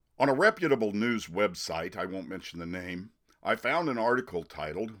On a reputable news website, I won't mention the name, I found an article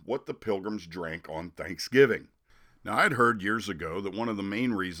titled, "What the Pilgrims Drank on Thanksgiving." Now, I'd heard years ago that one of the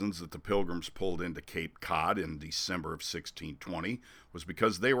main reasons that the Pilgrims pulled into Cape Cod in December of 1620 was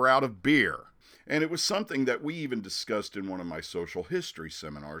because they were out of beer. And it was something that we even discussed in one of my social history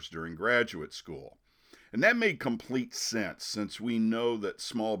seminars during graduate school. And that made complete sense since we know that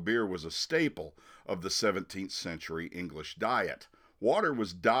small beer was a staple of the 17th century English diet. Water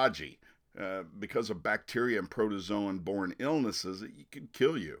was dodgy because of bacteria and protozoan-borne illnesses that could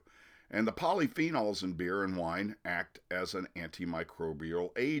kill you. And the polyphenols in beer and wine act as an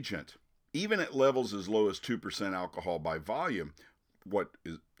antimicrobial agent. Even at levels as low as 2% alcohol by volume, what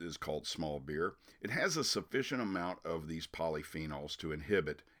is called small beer, it has a sufficient amount of these polyphenols to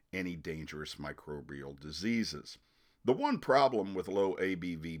inhibit any dangerous microbial diseases. The one problem with low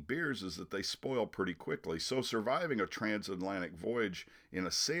ABV beers is that they spoil pretty quickly, so surviving a transatlantic voyage in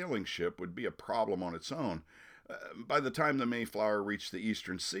a sailing ship would be a problem on its own. By the time the Mayflower reached the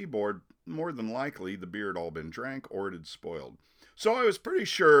eastern seaboard, more than likely the beer had all been drank or it had spoiled. So I was pretty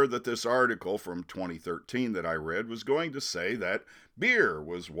sure that this article from 2013 that I read was going to say that beer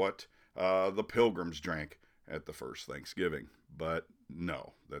was what the Pilgrims drank at the first Thanksgiving. But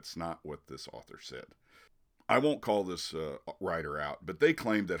no, that's not what this author said. I won't call this writer out, but they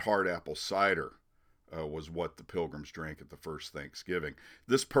claimed that hard apple cider was what the Pilgrims drank at the first Thanksgiving.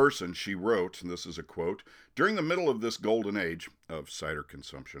 This person, she wrote, and this is a quote, "During the middle of this golden age of cider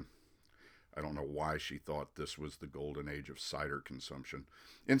consumption." I don't know why she thought this was the golden age of cider consumption.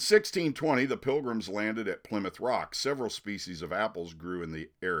 In 1620, the Pilgrims landed at Plymouth Rock. Several species of apples grew in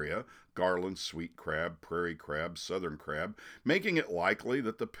the area: garland, sweet crab, prairie crab, southern crab, making it likely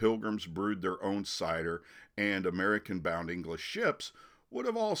that the Pilgrims brewed their own cider, and American-bound English ships would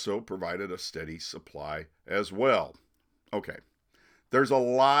have also provided a steady supply as well. Okay, there's a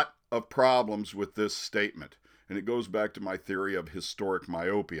lot of problems with this statement, and it goes back to my theory of historic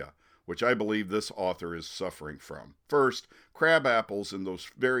myopia, which I believe this author is suffering from. First, crab apples and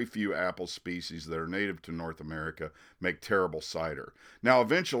those very few apple species that are native to North America make terrible cider. Now,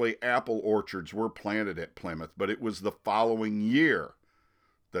 eventually, apple orchards were planted at Plymouth, but it was the following year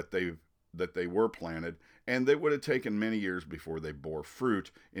that they were planted, and they would have taken many years before they bore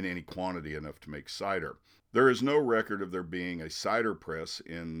fruit in any quantity enough to make cider. There is no record of there being a cider press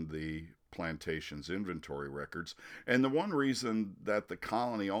in the plantation's inventory records, and the one reason that the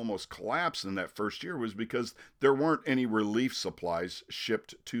colony almost collapsed in that first year was because there weren't any relief supplies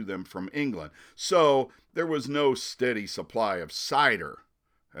shipped to them from England. So there was no steady supply of cider,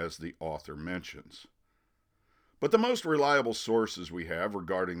 as the author mentions. But the most reliable sources we have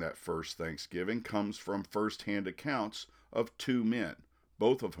regarding that first Thanksgiving comes from first-hand accounts of two men,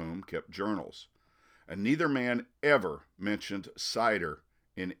 both of whom kept journals. And neither man ever mentioned cider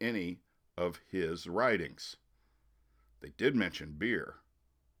in any of his writings. They did mention beer.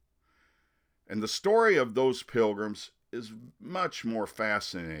 And the story of those Pilgrims is much more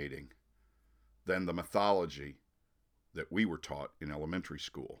fascinating than the mythology that we were taught in elementary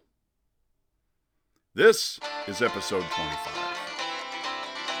school. This is episode 25.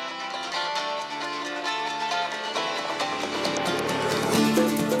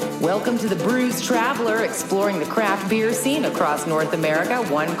 Welcome to the Brews Traveler, exploring the craft beer scene across North America,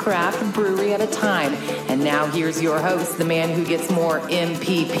 one craft brewery at a time. And now here's your host, the man who gets more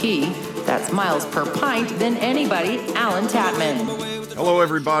MPP, that's miles per pint, than anybody, Alan Tatman. Hello,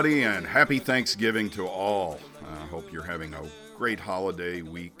 everybody, and happy Thanksgiving to all. I hope you're having a great holiday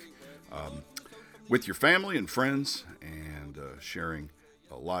week with your family and friends, and sharing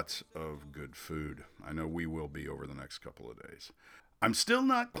lots of good food. I know we will be over the next couple of days. I'm still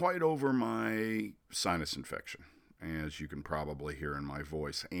not quite over my sinus infection, as you can probably hear in my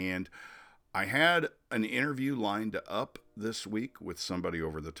voice. And I had an interview lined up this week with somebody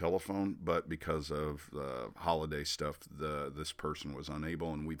over the telephone, but because of the holiday stuff, this person was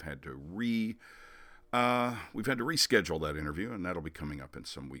unable, and we've had to reschedule that interview, and that'll be coming up in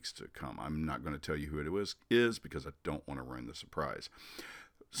some weeks to come. I'm not going to tell you who it is because I don't want to ruin the surprise.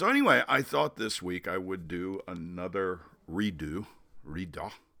 So anyway, I thought this week I would do another redo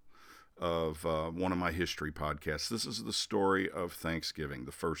of one of my history podcasts. This is the story of Thanksgiving,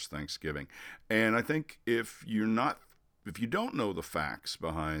 the first Thanksgiving. And I think if you don't know the facts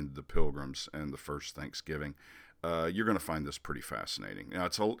behind the Pilgrims and the first Thanksgiving, you're going to find this pretty fascinating. Now,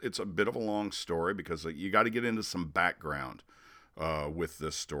 it's a bit of a long story because you got to get into some background with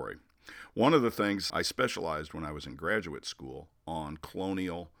this story. One of the things I specialized when I was in graduate school on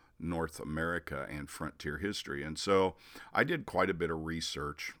colonial North America and frontier history. And so I did quite a bit of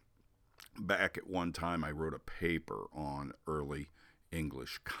research. Back at one time, I wrote a paper on early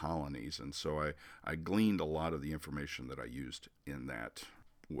English colonies. And so I gleaned a lot of the information that I used in that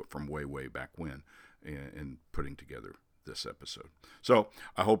from way back when in putting together this episode. So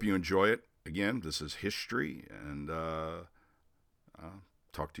I hope you enjoy it. Again, this is history, and I'll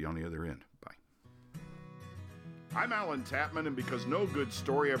talk to you on the other end. Bye. I'm Alan Tatman, and because no good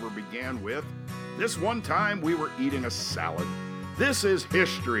story ever began with, this one time we were eating a salad, this is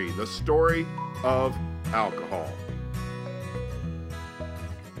history, the story of alcohol.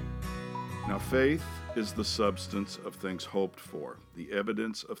 Now, faith is the substance of things hoped for, the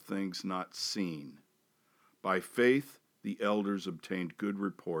evidence of things not seen. By faith, the elders obtained good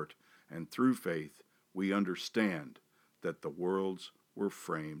report, and through faith, we understand that the worlds were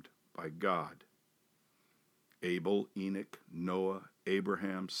framed by God. Abel, Enoch, Noah,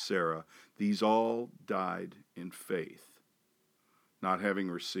 Abraham, Sarah, these all died in faith, not having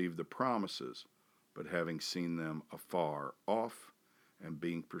received the promises, but having seen them afar off, and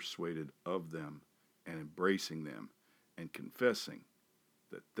being persuaded of them, and embracing them, and confessing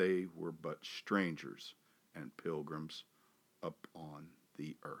that they were but strangers and pilgrims upon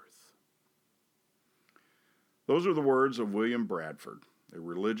the earth. Those are the words of William Bradford, a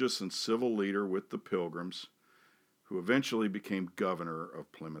religious and civil leader with the Pilgrims, who eventually became governor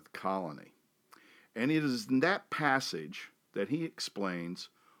of Plymouth Colony. And it is in that passage that he explains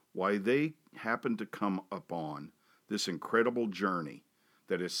why they happened to come upon this incredible journey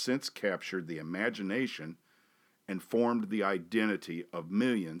that has since captured the imagination and formed the identity of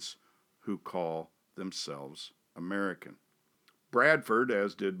millions who call themselves American. Bradford,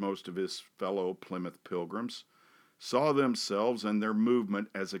 as did most of his fellow Plymouth Pilgrims, saw themselves and their movement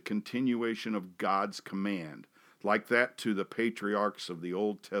as a continuation of God's command, like that to the patriarchs of the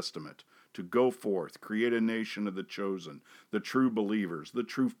Old Testament, to go forth, create a nation of the chosen, the true believers, the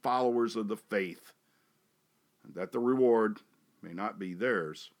true followers of the faith, and that the reward may not be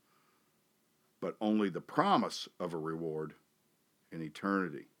theirs, but only the promise of a reward in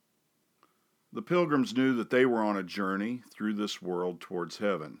eternity. The Pilgrims knew that they were on a journey through this world towards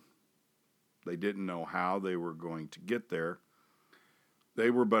heaven. They didn't know how they were going to get there.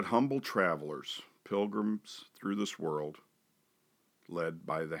 They were but humble travelers, pilgrims through this world, led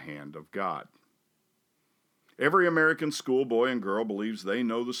by the hand of God. Every American schoolboy and girl believes they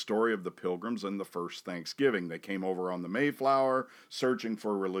know the story of the Pilgrims and the first Thanksgiving. They came over on the Mayflower, searching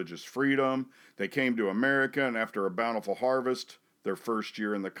for religious freedom. They came to America, and after a bountiful harvest, their first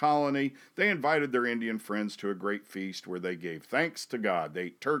year in the colony, they invited their Indian friends to a great feast where they gave thanks to God. They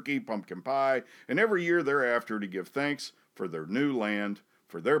ate turkey, pumpkin pie, and every year thereafter to give thanks for their new land,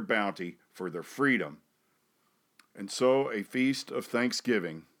 for their bounty, for their freedom. And so a feast of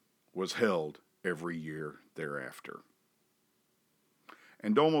Thanksgiving was held every year thereafter.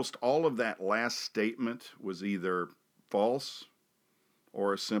 And almost all of that last statement was either false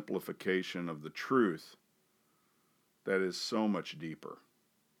or a simplification of the truth that is so much deeper.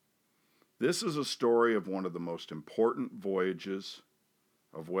 This is a story of one of the most important voyages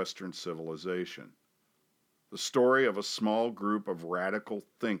of Western civilization. The story of a small group of radical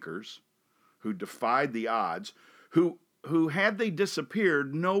thinkers who defied the odds, who had they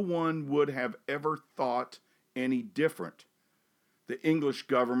disappeared, no one would have ever thought any different. The English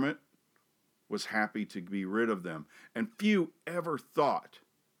government was happy to be rid of them, and few ever thought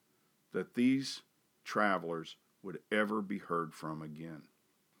that these travelers would ever be heard from again.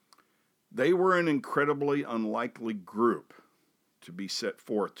 They were an incredibly unlikely group to be set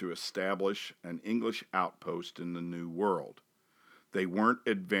forth to establish an English outpost in the New World. They weren't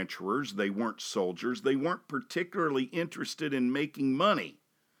adventurers, they weren't soldiers, they weren't particularly interested in making money,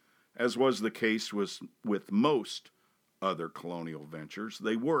 as was the case with most other colonial ventures.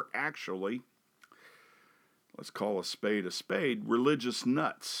 They were actually, let's call a spade, religious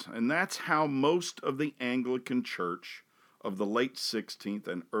nuts. And that's how most of the Anglican Church of the late 16th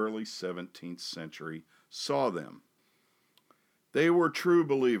and early 17th century saw them. They were true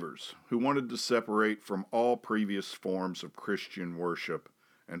believers who wanted to separate from all previous forms of Christian worship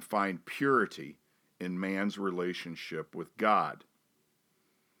and find purity in man's relationship with God.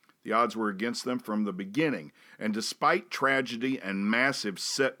 The odds were against them from the beginning, and despite tragedy and massive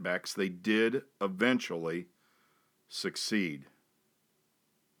setbacks, they did eventually succeed.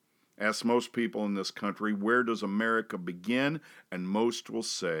 Ask most people in this country, where does America begin? And most will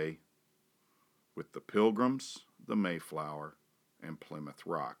say, with the Pilgrims, the Mayflower, and Plymouth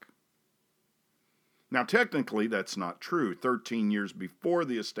Rock. Now, technically, that's not true. 13 years before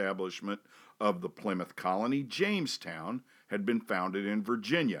the establishment of the Plymouth colony, Jamestown had been founded in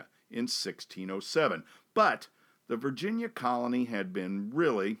Virginia in 1607. But the Virginia colony had been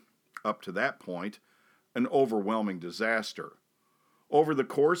really, up to that point, an overwhelming disaster. Over the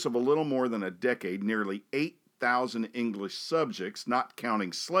course of a little more than a decade, nearly 8,000 English subjects, not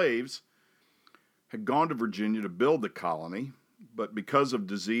counting slaves, had gone to Virginia to build the colony, but because of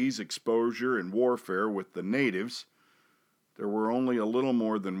disease, exposure, and warfare with the natives, there were only a little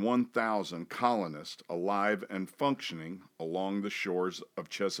more than 1,000 colonists alive and functioning along the shores of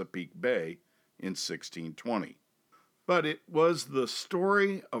Chesapeake Bay in 1620. But it was the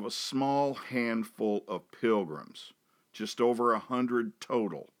story of a small handful of pilgrims, just over 100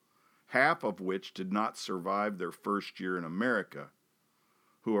 total, half of which did not survive their first year in America,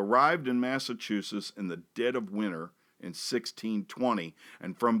 who arrived in Massachusetts in the dead of winter in 1620,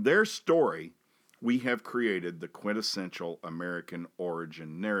 and from their story, we have created the quintessential American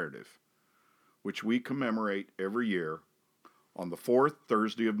origin narrative, which we commemorate every year on the fourth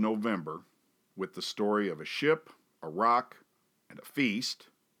Thursday of November with the story of a ship, a rock, and a feast,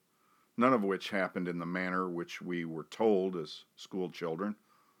 none of which happened in the manner which we were told as school children,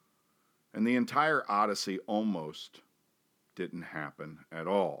 and the entire Odyssey almost didn't happen at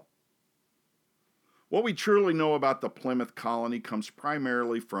all. What we truly know about the Plymouth colony comes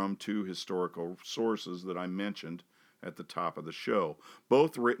primarily from two historical sources that I mentioned at the top of the show,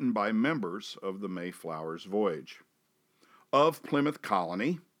 both written by members of the Mayflower's voyage. Of Plymouth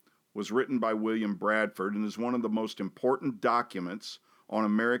Colony was written by William Bradford and is one of the most important documents on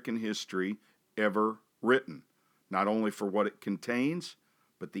American history ever written, not only for what it contains,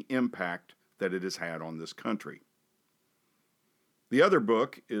 but the impact that it has had on this country. The other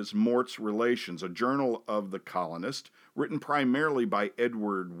book is Mort's Relations, a journal of the colonist, written primarily by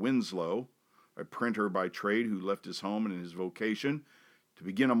Edward Winslow, a printer by trade who left his home and his vocation to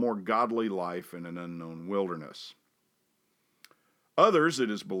begin a more godly life in an unknown wilderness. Others,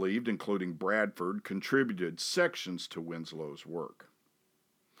 it is believed, including Bradford, contributed sections to Winslow's work.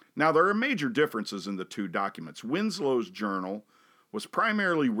 Now, there are major differences in the two documents. Winslow's journal was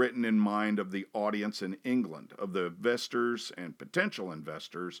primarily written in mind of the audience in England, of the investors and potential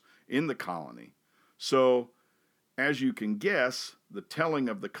investors in the colony. So, as you can guess, the telling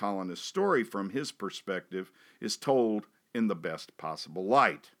of the colonist's story from his perspective is told in the best possible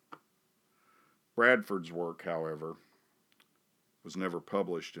light. Bradford's work, however, was never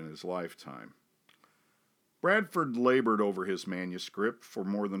published in his lifetime. Bradford labored over his manuscript for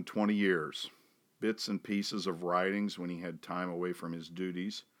more than 20 years. Bits and pieces of writings when he had time away from his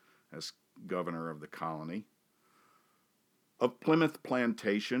duties as governor of the colony. Of Plymouth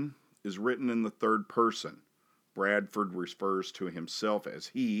Plantation is written in the third person. Bradford refers to himself as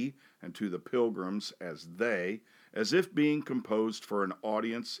he and to the pilgrims as they, as if being composed for an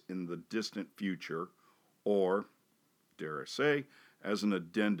audience in the distant future, or, dare I say, as an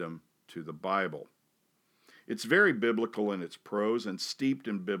addendum to the Bible. It's very biblical in its prose and steeped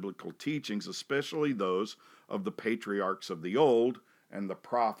in biblical teachings, especially those of the patriarchs of the Old and the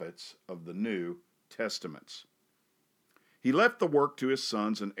prophets of the New Testaments. He left the work to his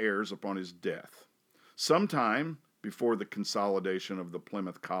sons and heirs upon his death. Sometime before the consolidation of the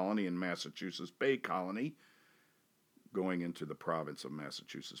Plymouth colony and Massachusetts Bay colony, going into the province of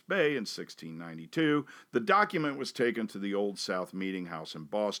Massachusetts Bay in 1692, the document was taken to the Old South Meeting House in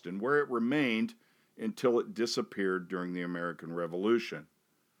Boston, where it remained until it disappeared during the American Revolution.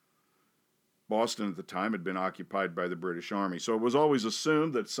 Boston at the time had been occupied by the British Army, so it was always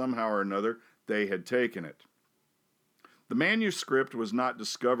assumed that somehow or another they had taken it. The manuscript was not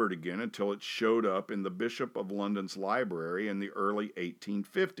discovered again until it showed up in the Bishop of London's library in the early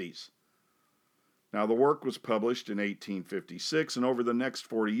 1850s. Now, the work was published in 1856, and over the next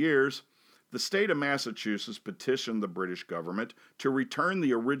 40 years, the state of Massachusetts petitioned the British government to return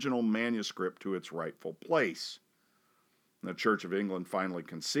the original manuscript to its rightful place. The Church of England finally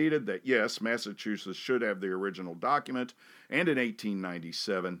conceded that, yes, Massachusetts should have the original document, and in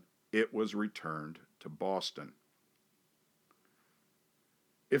 1897, it was returned to Boston.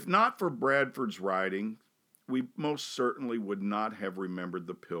 If not for Bradford's writing, we most certainly would not have remembered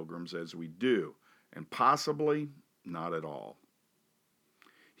the Pilgrims as we do, and possibly not at all.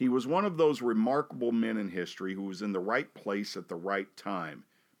 He was one of those remarkable men in history who was in the right place at the right time.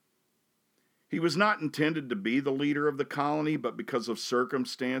 He was not intended to be the leader of the colony, but because of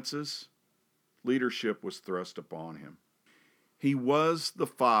circumstances, leadership was thrust upon him. He was the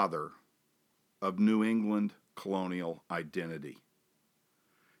father of New England colonial identity.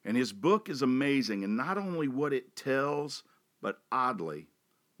 And his book is amazing in not only what it tells, but oddly,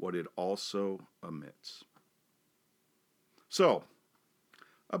 what it also omits. So,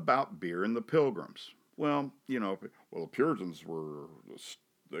 about beer and the Pilgrims. Well, the Puritans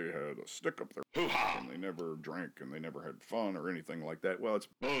they had a stick up their hoo-ha, and they never drank, and they never had fun or anything like that. Well, it's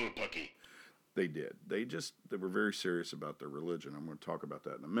bullpucky. They did. They were very serious about their religion. I'm going to talk about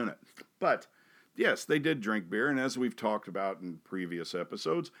that in a minute. But yes, they did drink beer, and as we've talked about in previous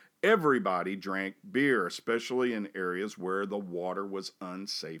episodes, everybody drank beer, especially in areas where the water was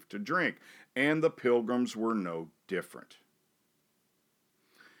unsafe to drink, and the Pilgrims were no different.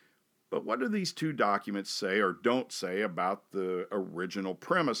 But what do these two documents say or don't say about the original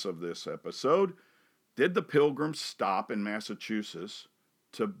premise of this episode? Did the Pilgrims stop in Massachusetts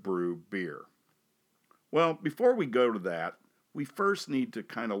to brew beer? Well, before we go to that, we first need to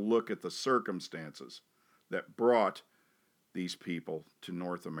kind of look at the circumstances that brought these people to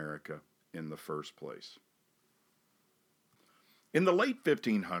North America in the first place. In the late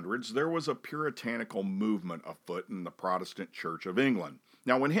 1500s, there was a puritanical movement afoot in the Protestant Church of England.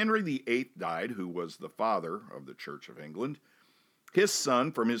 Now, when Henry VIII died, who was the father of the Church of England, his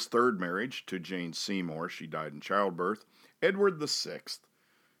son from his third marriage to Jane Seymour, she died in childbirth, Edward VI,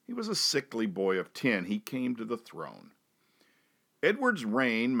 he was a sickly boy of 10. He came to the throne. Edward's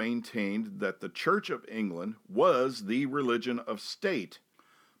reign maintained that the Church of England was the religion of state.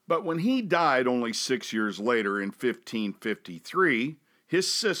 But when he died only 6 years later in 1553,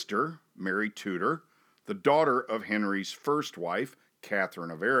 his sister, Mary Tudor, the daughter of Henry's first wife,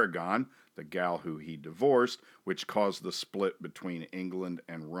 Catherine of Aragon, the gal who he divorced, which caused the split between England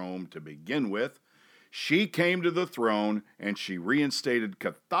and Rome to begin with, she came to the throne and she reinstated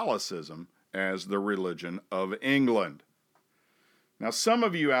Catholicism as the religion of England. Now, some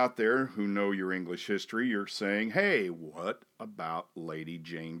of you out there who know your English history, you're saying, hey, what about Lady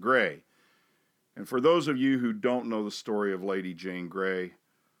Jane Grey? And for those of you who don't know the story of Lady Jane Grey,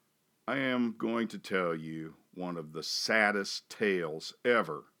 I am going to tell you one of the saddest tales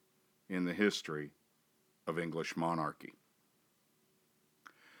ever in the history of English monarchy.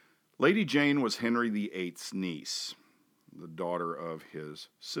 Lady Jane was Henry VIII's niece, the daughter of his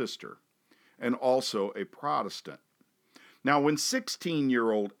sister, and also a Protestant. Now, when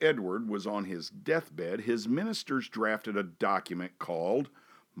 16-year-old Edward was on his deathbed, his ministers drafted a document called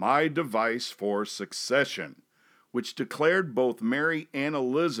My Device for Succession, which declared both Mary and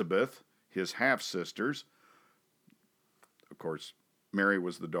Elizabeth, his half-sisters, of course, Mary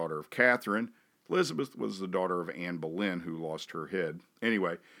was the daughter of Catherine, Elizabeth was the daughter of Anne Boleyn, who lost her head.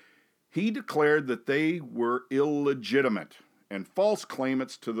 Anyway, he declared that they were illegitimate and false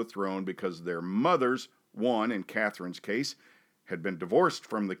claimants to the throne because their mothers, one, in Catherine's case, had been divorced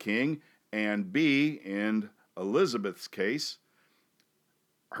from the king, and B, in Elizabeth's case,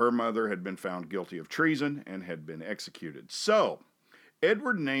 her mother had been found guilty of treason and had been executed. So,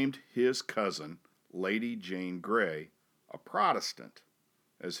 Edward named his cousin, Lady Jane Grey, a Protestant,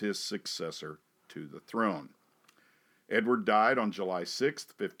 as his successor to the throne. Edward died on July 6,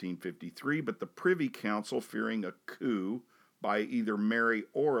 1553, but the Privy Council, fearing a coup by either Mary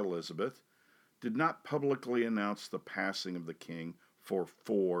or Elizabeth, did not publicly announce the passing of the king for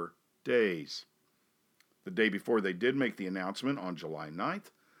 4 days. The day before they did make the announcement, on July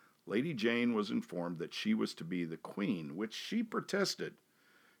 9th, Lady Jane was informed that she was to be the queen, which she protested,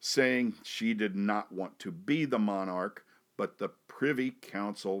 saying she did not want to be the monarch, but the Privy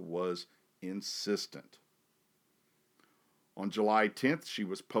Council was insistent. On July 10th, she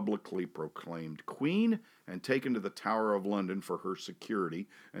was publicly proclaimed queen and taken to the Tower of London for her security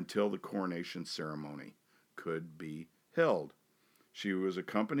until the coronation ceremony could be held. She was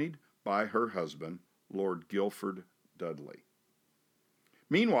accompanied by her husband, Lord Guilford Dudley.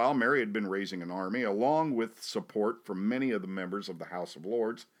 Meanwhile, Mary had been raising an army, along with support from many of the members of the House of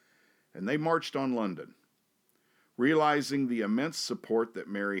Lords, and they marched on London. Realizing the immense support that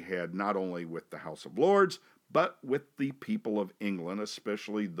Mary had not only with the House of Lords, but with the people of England,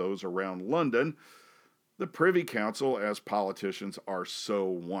 especially those around London, the Privy Council, as politicians are so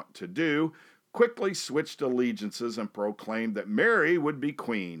wont to do, quickly switched allegiances and proclaimed that Mary would be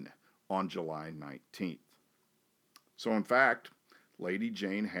queen on July 19th. So in fact, Lady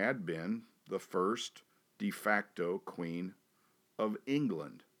Jane had been the first de facto queen of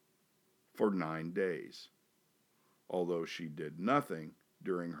England for 9 days, although she did nothing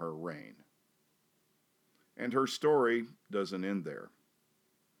during her reign. And her story doesn't end there.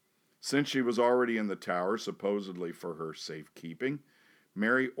 Since she was already in the tower, supposedly for her safekeeping,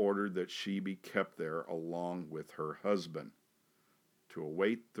 Mary ordered that she be kept there along with her husband to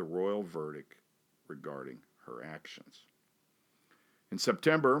await the royal verdict regarding her actions. In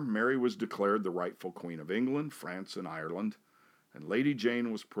September, Mary was declared the rightful Queen of England, France, and Ireland, and Lady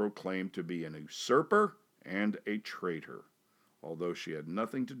Jane was proclaimed to be an usurper and a traitor, although she had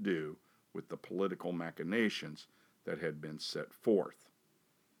nothing to do with the political machinations that had been set forth.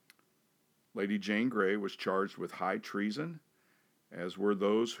 Lady Jane Grey was charged with high treason as were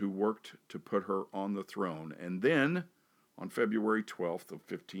those who worked to put her on the throne. And then, on February 12th of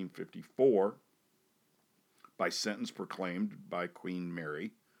 1554, by sentence proclaimed by Queen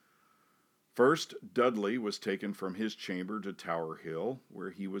Mary, first Dudley was taken from his chamber to Tower Hill, where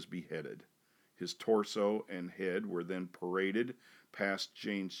he was beheaded. His torso and head were then paraded past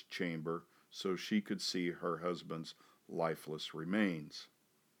Jane's chamber so she could see her husband's lifeless remains.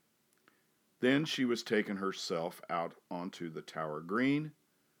 Then she was taken herself out onto the Tower Green,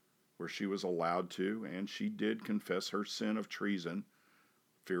 where she was allowed to, and she did confess her sin of treason,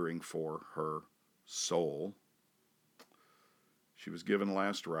 fearing for her soul. She was given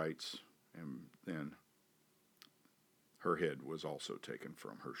last rites, and then her head was also taken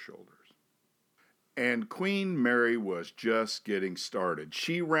from her shoulders. And Queen Mary was just getting started.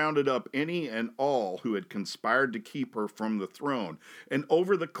 She rounded up any and all who had conspired to keep her from the throne. And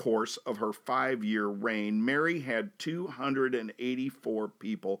over the course of her 5-year reign, Mary had 284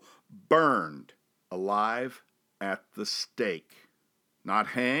 people burned alive at the stake. Not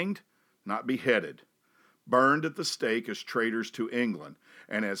hanged, not beheaded. Burned at the stake as traitors to England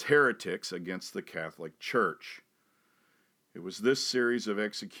and as heretics against the Catholic Church. It was this series of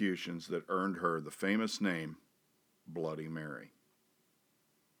executions that earned her the famous name, Bloody Mary.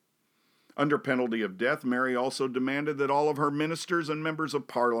 Under penalty of death, Mary also demanded that all of her ministers and members of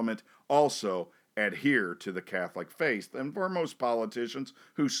Parliament also adhere to the Catholic faith. And for most politicians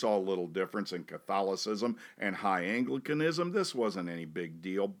who saw little difference in Catholicism and High Anglicanism, this wasn't any big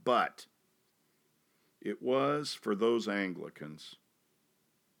deal, but it was for those Anglicans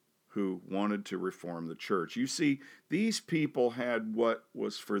who wanted to reform the church. You see, these people had what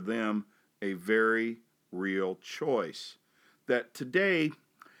was for them a very real choice. That today,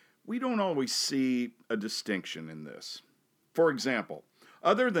 we don't always see a distinction in this. For example,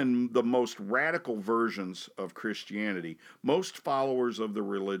 other than the most radical versions of Christianity, most followers of the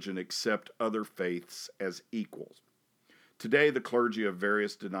religion accept other faiths as equals. Today, the clergy of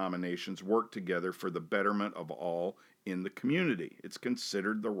various denominations work together for the betterment of all in the community. It's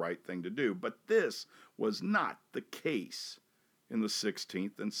considered the right thing to do, but this was not the case in the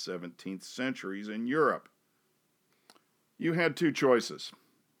 16th and 17th centuries in Europe. You had two choices.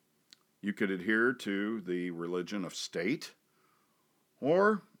 You could adhere to the religion of state,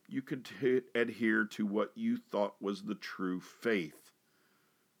 or you could adhere to what you thought was the true faith,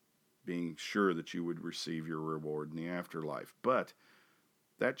 being sure that you would receive your reward in the afterlife. But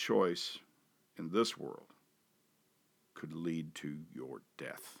that choice in this world could lead to your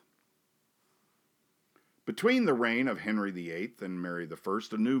death. Between the reign of Henry VIII and Mary I,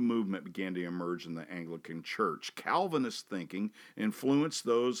 a new movement began to emerge in the Anglican Church. Calvinist thinking influenced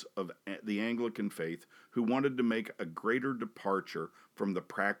those of the Anglican faith who wanted to make a greater departure from the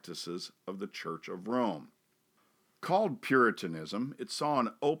practices of the Church of Rome. Called Puritanism, it saw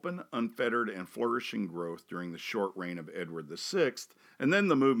an open, unfettered, and flourishing growth during the short reign of Edward VI, and then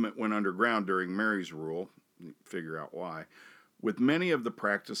the movement went underground during Mary's rule. Figure out why, with many of the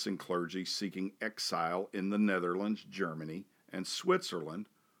practicing clergy seeking exile in the Netherlands, Germany, and Switzerland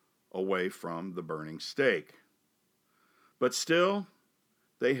away from the burning stake. But still,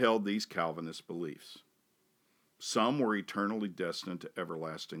 they held these Calvinist beliefs. Some were eternally destined to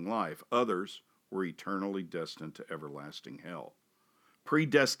everlasting life. Others were eternally destined to everlasting hell.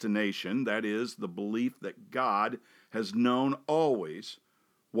 Predestination, that is, the belief that God has known always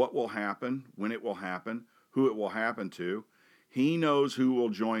what will happen, when it will happen, who it will happen to. He knows who will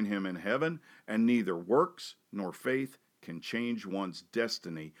join him in heaven, and neither works nor faith can change one's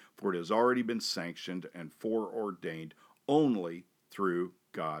destiny, for it has already been sanctioned and foreordained only through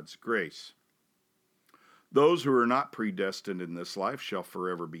God's grace. Those who are not predestined in this life shall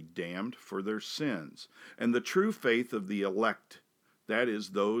forever be damned for their sins. And the true faith of the elect, that is,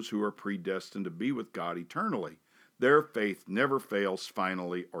 those who are predestined to be with God eternally, their faith never fails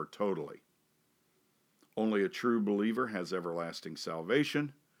finally or totally. Only a true believer has everlasting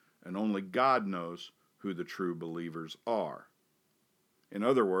salvation, and only God knows who the true believers are. In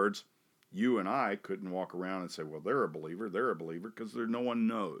other words, you and I couldn't walk around and say, well, they're a believer, because no one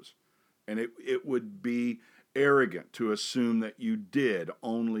knows. And it would be arrogant to assume that you did.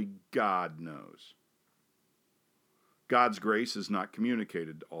 Only God knows. God's grace is not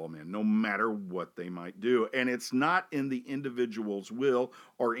communicated to all men, no matter what they might do. And it's not in the individual's will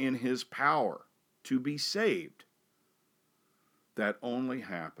or in his power to be saved. That only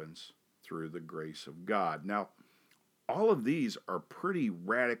happens through the grace of God. Now, all of these are pretty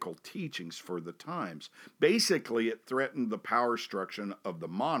radical teachings for the times. Basically, it threatened the power structure of the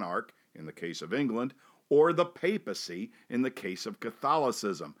monarch, in the case of England, or the papacy, in the case of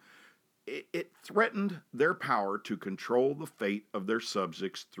Catholicism. it threatened their power to control the fate of their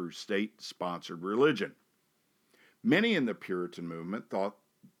subjects through state-sponsored religion. Many in the Puritan movement thought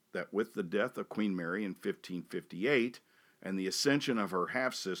that with the death of Queen Mary in 1558 and the ascension of her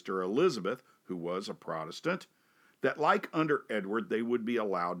half-sister Elizabeth, who was a Protestant, that like under Edward, they would be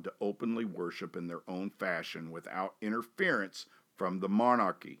allowed to openly worship in their own fashion without interference from the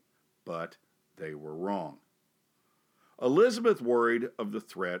monarchy. But they were wrong. Elizabeth worried of the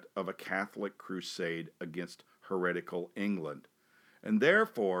threat of a Catholic crusade against heretical England, and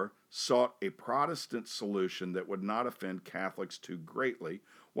therefore sought a Protestant solution that would not offend Catholics too greatly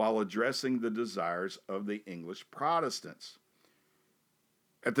while addressing the desires of the English Protestants.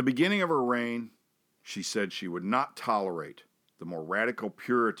 At the beginning of her reign, she said she would not tolerate the more radical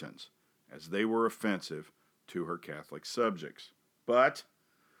Puritans, as they were offensive to her Catholic subjects. But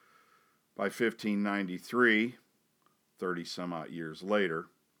by 1593, 30-some-odd years later,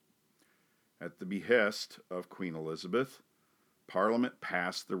 at the behest of Queen Elizabeth, Parliament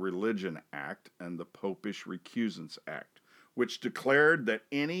passed the Religion Act and the Popish Recusants Act, which declared that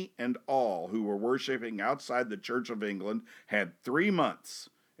any and all who were worshiping outside the Church of England had 3 months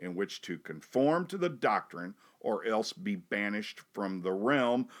in which to conform to the doctrine or else be banished from the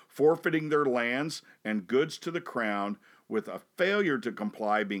realm, forfeiting their lands and goods to the crown, with a failure to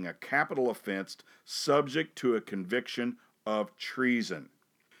comply being a capital offense subject to a conviction of treason.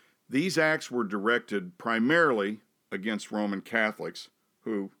 These acts were directed primarily against Roman Catholics,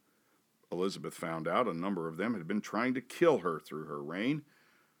 who, Elizabeth found out, a number of them had been trying to kill her through her reign.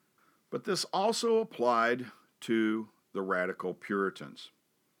 But this also applied to the radical Puritans.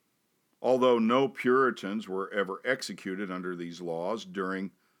 Although no Puritans were ever executed under these laws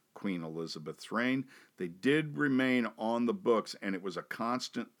during Queen Elizabeth's reign, they did remain on the books, and it was a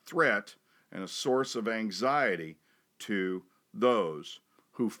constant threat and a source of anxiety to those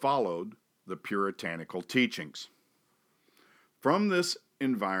who followed the puritanical teachings. From this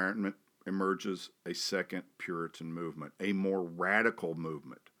environment emerges a second Puritan movement, a more radical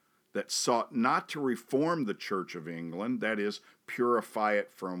movement that sought not to reform the Church of England, that is, purify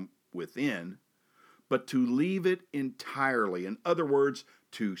it from within, but to leave it entirely. In other words,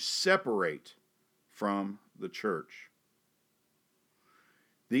 to separate from the church.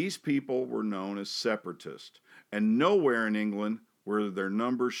 These people were known as separatists, and nowhere in England were their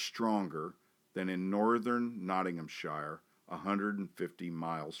numbers stronger than in northern Nottinghamshire, 150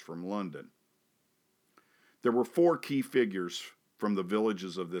 miles from London. There were 4 key figures from the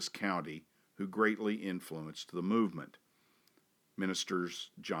villages of this county who greatly influenced the movement.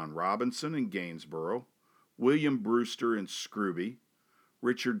 Ministers John Robinson in Gainsborough, William Brewster in Scrooby,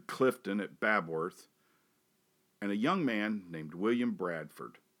 Richard Clifton at Babworth, and a young man named William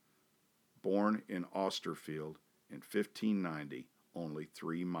Bradford, born in Austerfield in 1590, only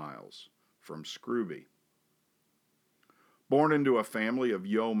 3 miles from Scrooby. Born into a family of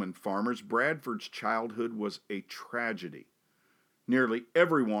yeoman farmers, Bradford's childhood was a tragedy. Nearly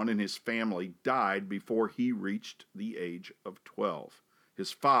everyone in his family died before he reached the age of 12.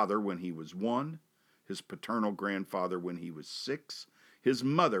 His father when he was 1, his paternal grandfather when he was 6, his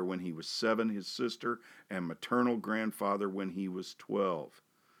mother when he was 7, his sister, and maternal grandfather when he was 12.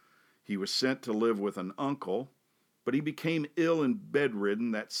 He was sent to live with an uncle, but he became ill and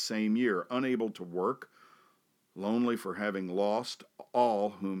bedridden that same year, unable to work, lonely for having lost all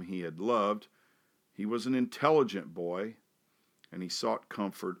whom he had loved. He was an intelligent boy, and he sought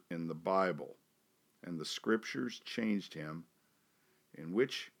comfort in the Bible, and the Scriptures changed him, in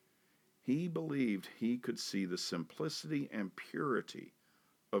which he believed he could see the simplicity and purity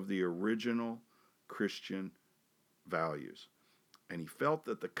of the original Christian values. And he felt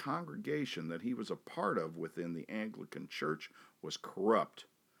that the congregation that he was a part of within the Anglican Church was corrupt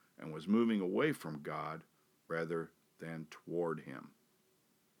and was moving away from God rather than toward him.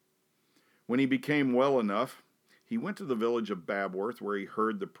 When he became well enough, he went to the village of Babworth, where he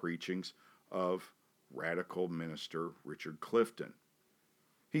heard the preachings of radical minister Richard Clifton.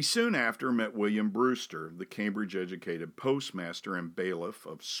 He soon after met William Brewster, the Cambridge-educated postmaster and bailiff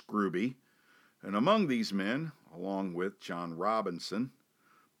of Scrooby, and among these men, along with John Robinson,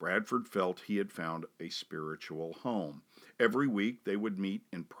 Bradford felt he had found a spiritual home. Every week they would meet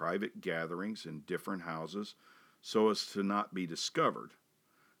in private gatherings in different houses so as to not be discovered,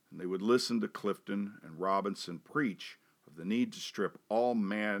 and they would listen to Clifton and Robinson preach of the need to strip all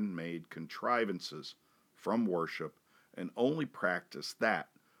man-made contrivances from worship and only practice that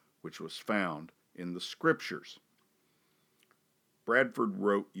which was found in the Scriptures. Bradford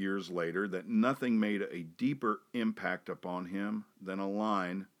wrote years later that nothing made a deeper impact upon him than a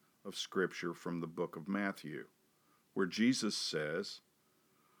line of Scripture from the book of Matthew, where Jesus says,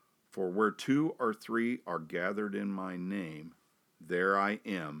 For where 2 or 3 are gathered in my name, there I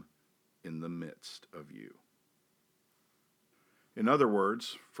am in the midst of you. In other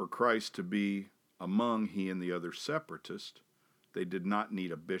words, for Christ to be among he and the other separatists, they did not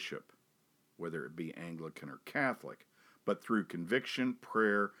need a bishop, whether it be Anglican or Catholic, but through conviction,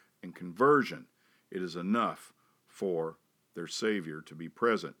 prayer, and conversion, it is enough for their Savior to be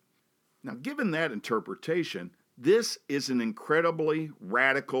present. Now, given that interpretation, this is an incredibly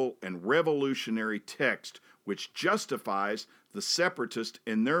radical and revolutionary text which justifies the separatists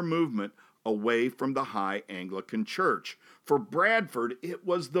in their movement away from the high Anglican Church. For Bradford, it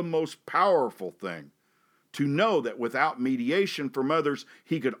was the most powerful thing to know that without mediation from others,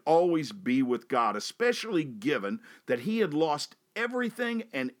 he could always be with God, especially given that he had lost everything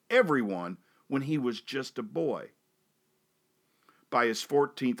and everyone when he was just a boy. By his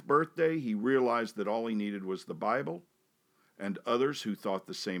 14th birthday, he realized that all he needed was the Bible and others who thought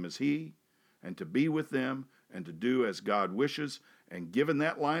the same as he, and to be with them and to do as God wishes. And given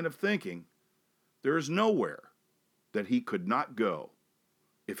that line of thinking, there is nowhere that he could not go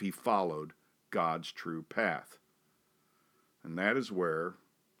if he followed God's true path. And that is where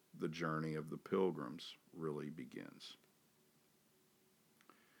the journey of the pilgrims really begins.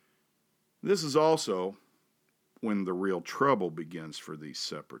 This is also when the real trouble begins for these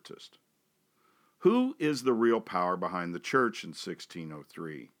separatists. Who is the real power behind the church in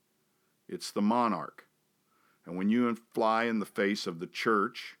 1603? It's the monarch. And when you fly in the face of the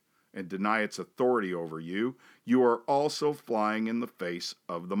church and deny its authority over you, you are also flying in the face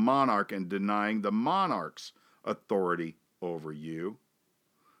of the monarch and denying the monarch's authority over you.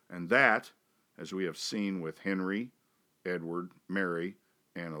 And that, as we have seen with Henry, Edward, Mary,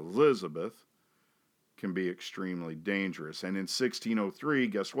 and Elizabeth, can be extremely dangerous. And in 1603,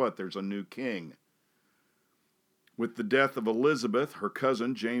 guess what? There's a new king. With the death of Elizabeth, her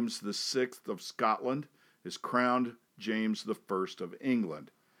cousin James VI of Scotland is crowned James I of England.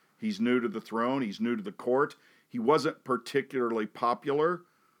 He's new to the throne. He's new to the court. He wasn't particularly popular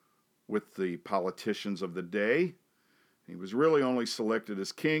with the politicians of the day. He was really only selected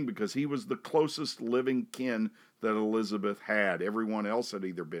as king because he was the closest living kin that Elizabeth had. Everyone else had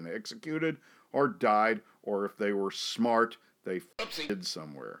either been executed or died, or if they were smart, they hid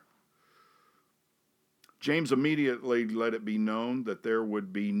somewhere. James immediately let it be known that there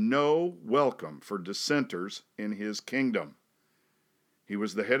would be no welcome for dissenters in his kingdom. He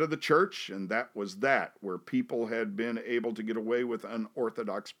was the head of the church, and that was that, where people had been able to get away with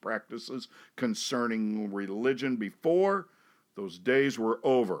unorthodox practices concerning religion before. Those days were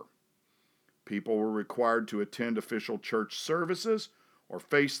over. People were required to attend official church services or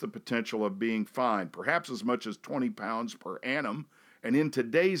face the potential of being fined, perhaps as much as 20 pounds per annum, and in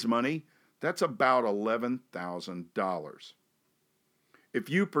today's money, that's about $11,000. If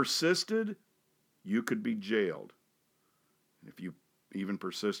you persisted, you could be jailed. If you even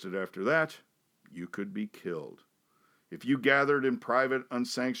persisted after that, you could be killed. If you gathered in private,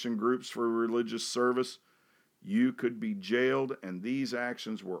 unsanctioned groups for religious service, you could be jailed, and these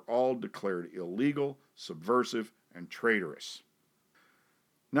actions were all declared illegal, subversive, and traitorous.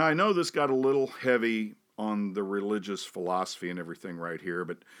 Now, I know this got a little heavy on the religious philosophy and everything right here,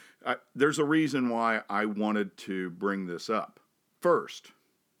 but there's a reason why I wanted to bring this up. First,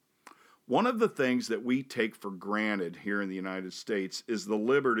 one of the things that we take for granted here in the United States is the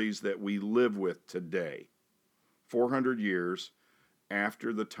liberties that we live with today, 400 years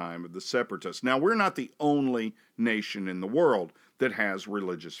after the time of the separatists. Now, we're not the only nation in the world that has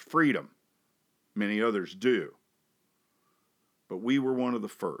religious freedom. Many others do. But we were one of the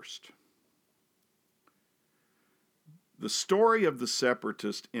first. The story of the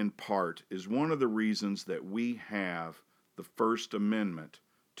separatist, in part, is one of the reasons that we have the First Amendment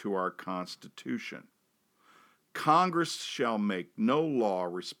to our Constitution. Congress shall make no law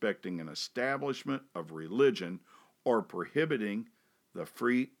respecting an establishment of religion or prohibiting the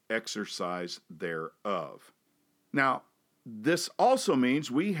free exercise thereof. Now, this also means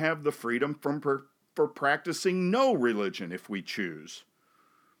we have the freedom for practicing no religion if we choose.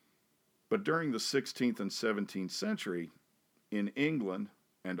 But during the 16th and 17th century, in England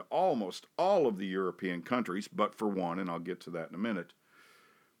and almost all of the European countries, but for one, and I'll get to that in a minute,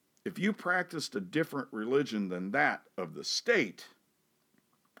 if you practiced a different religion than that of the state,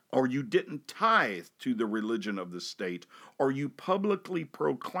 or you didn't tithe to the religion of the state, or you publicly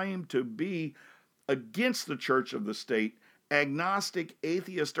proclaimed to be against the church of the state, agnostic,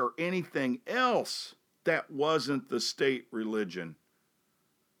 atheist, or anything else that wasn't the state religion,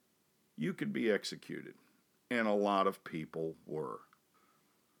 you could be executed. And a lot of people were.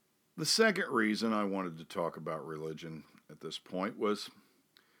 The second reason I wanted to talk about religion at this point was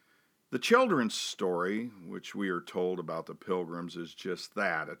The children's story, which we are told about the Pilgrims, is just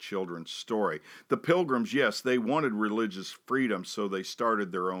that, a children's story. The Pilgrims, yes, they wanted religious freedom, so they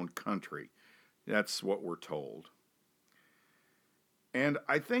started their own country. That's what we're told. And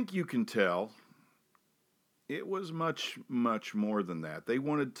I think you can tell it was much, much more than that. They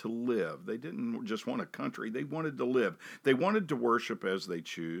wanted to live. They didn't just want a country. They wanted to live. They wanted to worship as they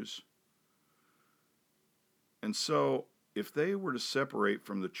choose. And so, if they were to separate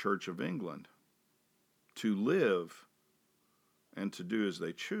from the Church of England, to live and to do as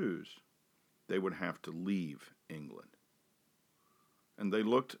they choose, they would have to leave England. And they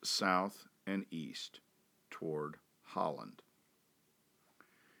looked south and east toward Holland.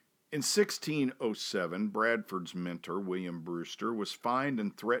 In 1607, Bradford's mentor, William Brewster, was fined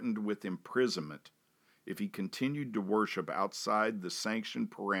and threatened with imprisonment if he continued to worship outside the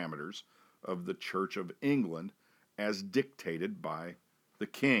sanctioned parameters of the Church of England as dictated by the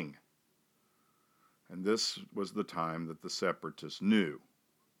king. And this was the time that the separatists knew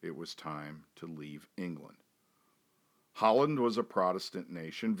it was time to leave England. Holland was a Protestant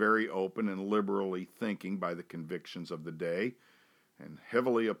nation, very open and liberally thinking by the convictions of the day, and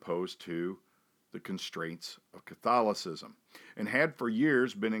heavily opposed to the constraints of Catholicism, and had for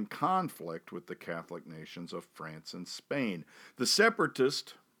years been in conflict with the Catholic nations of France and Spain. The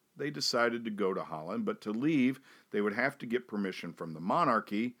separatists, they decided to go to Holland, but to leave, they would have to get permission from the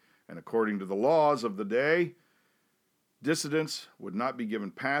monarchy, and according to the laws of the day, dissidents would not be given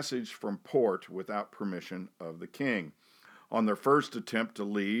passage from port without permission of the king. On their first attempt to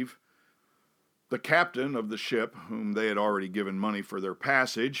leave, the captain of the ship, whom they had already given money for their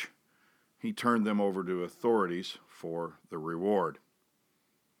passage, he turned them over to authorities for the reward.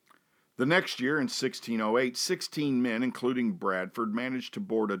 The next year, in 1608, 16 men, including Bradford, managed to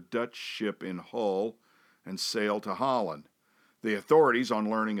board a Dutch ship in Hull and sail to Holland. The authorities,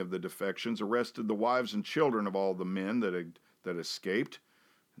 on learning of the defections, arrested the wives and children of all the men that escaped,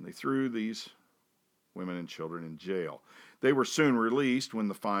 and they threw these women and children in jail. They were soon released when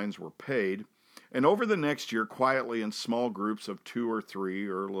the fines were paid, and over the next year, quietly in small groups of 2 or 3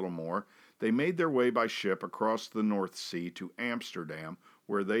 or a little more, they made their way by ship across the North Sea to Amsterdam,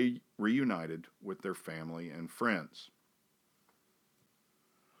 where they reunited with their family and friends.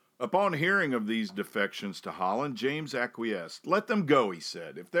 Upon hearing of these defections to Holland, James acquiesced. "Let them go," he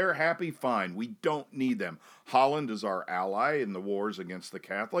said. "If they're happy, fine. We don't need them. Holland is our ally in the wars against the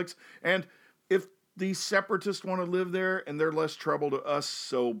Catholics, and if these separatists want to live there and they're less trouble to us,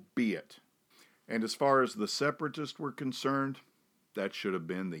 so be it." And as far as the separatists were concerned, that should have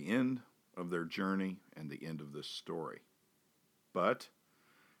been the end of their journey and the end of this story. But,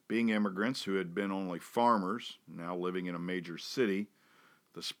 being immigrants who had been only farmers, now living in a major city,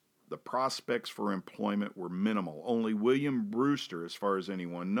 the prospects for employment were minimal. Only William Brewster, as far as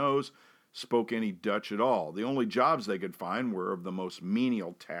anyone knows, spoke any Dutch at all. The only jobs they could find were of the most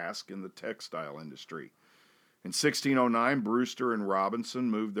menial task in the textile industry. In 1609, Brewster and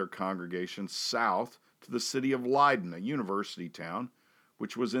Robinson moved their congregation south to the city of Leiden, a university town,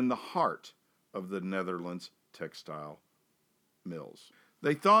 which was in the heart of the Netherlands textile mills.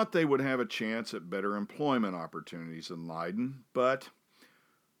 They thought they would have a chance at better employment opportunities in Leiden, but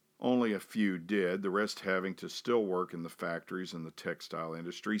only a few did, the rest having to still work in the factories in the textile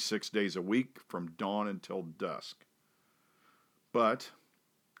industry 6 days a week from dawn until dusk. But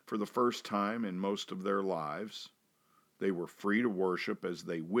for the first time in most of their lives, they were free to worship as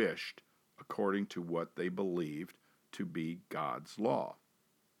they wished, according to what they believed to be God's law.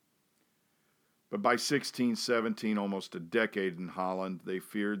 But by 1617, almost a decade in Holland, they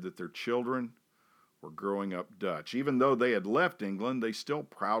feared that their children were growing up Dutch. Even though they had left England, they still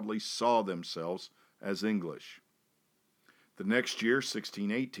proudly saw themselves as English. The next year,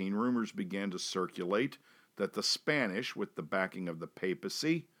 1618, rumors began to circulate that the Spanish, with the backing of the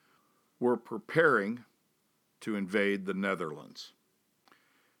papacy, were preparing to invade the Netherlands.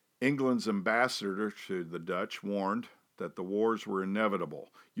 England's ambassador to the Dutch warned that the wars were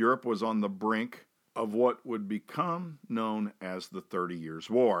inevitable. Europe was on the brink of what would become known as the 30 Years'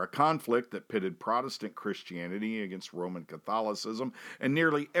 War, a conflict that pitted Protestant Christianity against Roman Catholicism, and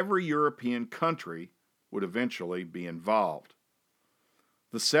nearly every European country would eventually be involved.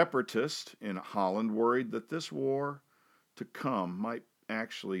 The separatists in Holland worried that this war to come might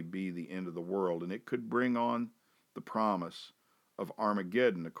actually be the end of the world, and it could bring on the promise of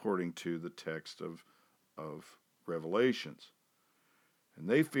Armageddon, according to the text of Revelations. And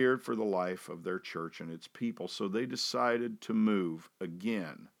they feared for the life of their church and its people, so they decided to move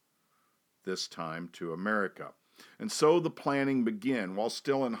again, this time to America. And so the planning began. While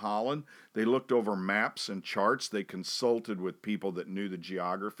still in Holland, they looked over maps and charts. They consulted with people that knew the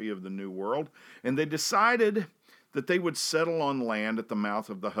geography of the New World, and they decided that they would settle on land at the mouth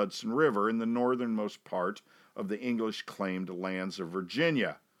of the Hudson River in the northernmost part of the English-claimed lands of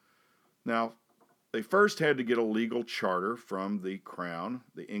Virginia. Now, they first had to get a legal charter from the crown,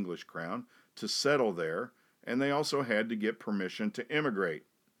 the English crown, to settle there, and they also had to get permission to immigrate.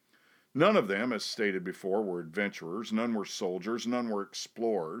 None of them, as stated before, were adventurers, none were soldiers, none were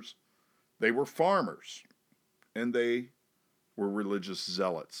explorers. They were farmers, and they were religious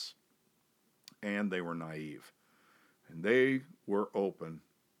zealots, and they were naive, and they were open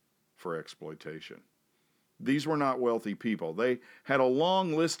for exploitation. These were not wealthy people. They had a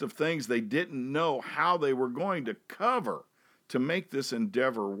long list of things they didn't know how they were going to cover to make this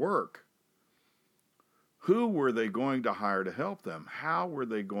endeavor work. Who were they going to hire to help them? How were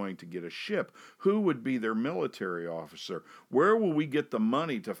they going to get a ship? Who would be their military officer? Where will we get the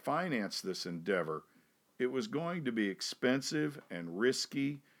money to finance this endeavor? It was going to be expensive and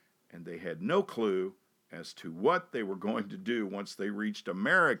risky, and they had no clue as to what they were going to do once they reached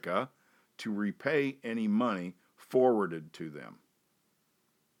America to repay any money forwarded to them.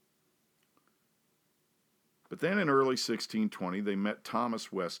 But then in early 1620, they met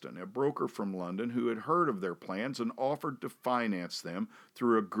Thomas Weston, a broker from London who had heard of their plans and offered to finance them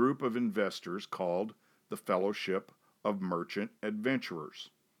through a group of investors called the Fellowship of Merchant Adventurers.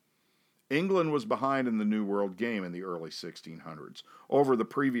 England was behind in the New World game in the early 1600s. Over the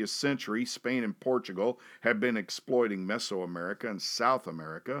previous century, Spain and Portugal had been exploiting Mesoamerica and South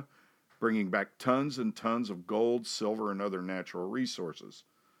America, bringing back tons and tons of gold, silver, and other natural resources.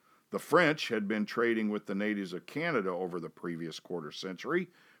 The French had been trading with the natives of Canada over the previous quarter century,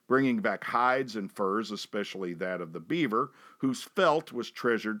 bringing back hides and furs, especially that of the beaver, whose felt was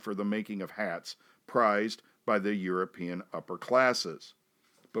treasured for the making of hats prized by the European upper classes.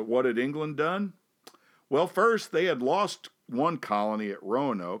 But what had England done? Well, first, they had lost one colony at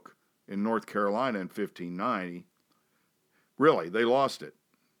Roanoke in North Carolina in 1590. Really, they lost it.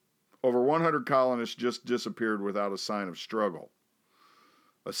 Over 100 colonists just disappeared without a sign of struggle.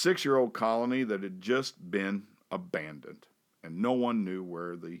 A 6-year-old colony that had just been abandoned, and no one knew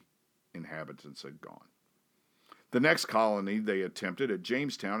where the inhabitants had gone. The next colony they attempted at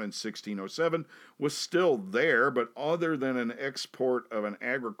Jamestown in 1607 was still there, but other than an export of an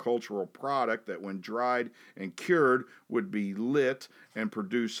agricultural product that when dried and cured would be lit and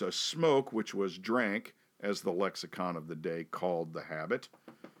produce a smoke which was drank, as the lexicon of the day called the habit,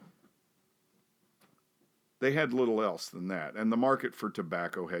 they had little else than that, and the market for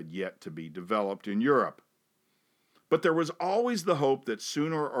tobacco had yet to be developed in Europe. But there was always the hope that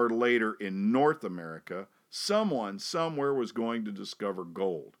sooner or later in North America, someone somewhere was going to discover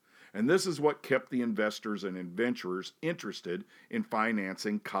gold. And this is what kept the investors and adventurers interested in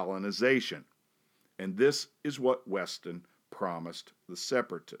financing colonization. And this is what Weston promised the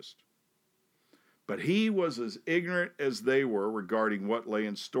separatists. But he was as ignorant as they were regarding what lay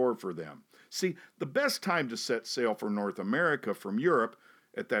in store for them. See, the best time to set sail for North America from Europe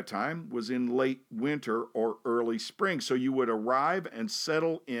at that time was in late winter or early spring. So you would arrive and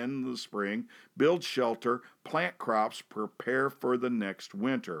settle in the spring, build shelter, plant crops, prepare for the next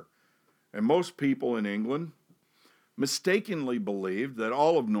winter. And most people in England mistakenly believed that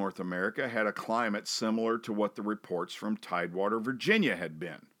all of North America had a climate similar to what the reports from Tidewater, Virginia had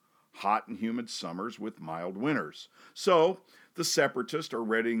been. Hot and humid summers with mild winters. So the separatists are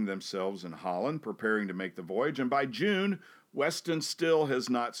readying themselves in Holland, preparing to make the voyage, and by June, Weston still has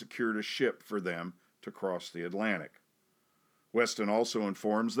not secured a ship for them to cross the Atlantic. Weston also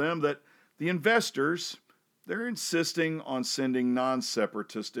informs them that the investors, they're insisting on sending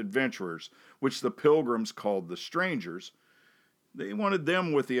non-separatist adventurers, which the Pilgrims called the strangers. They wanted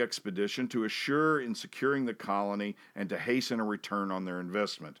them with the expedition to assure in securing the colony and to hasten a return on their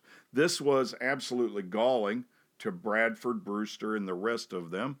investment. This was absolutely galling to Bradford, Brewster, and the rest of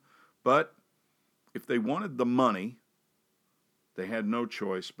them, but if they wanted the money, they had no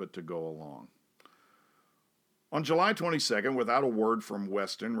choice but to go along. On July 22nd, without a word from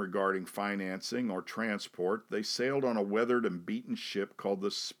Weston regarding financing or transport, they sailed on a weathered and beaten ship called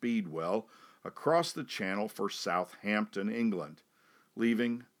the Speedwell across the channel for Southampton, England,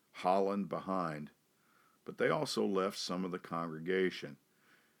 leaving Holland behind. But they also left some of the congregation.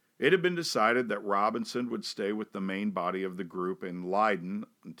 It had been decided that Robinson would stay with the main body of the group in Leiden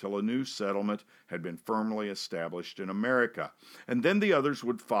until a new settlement had been firmly established in America, and then the others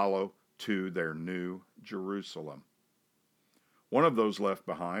would follow to their new Jerusalem. One of those left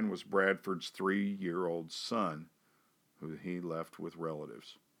behind was Bradford's 3-year-old son, who he left with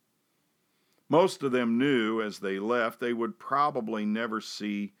relatives. Most of them knew as they left they would probably never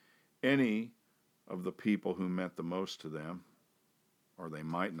see any of the people who meant the most to them, or they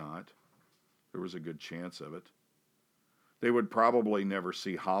might not. There was a good chance of it. They would probably never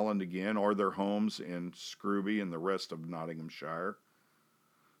see Holland again or their homes in Scrooby and the rest of Nottinghamshire.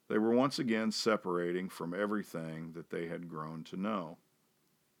 They were once again separating from everything that they had grown to know.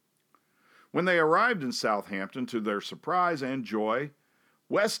 When they arrived in Southampton, to their surprise and joy,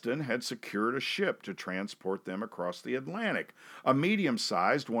 Weston had secured a ship to transport them across the Atlantic, a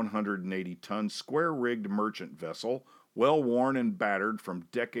medium-sized 180-ton square-rigged merchant vessel, well-worn and battered from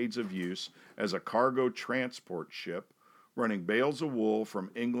decades of use as a cargo transport ship, running bales of wool from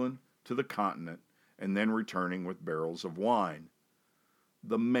England to the continent and then returning with barrels of wine.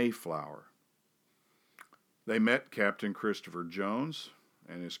 The Mayflower. They met Captain Christopher Jones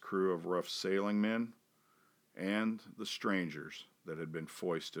and his crew of rough sailing men and the strangers that had been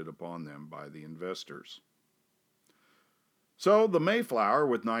foisted upon them by the investors. So the Mayflower,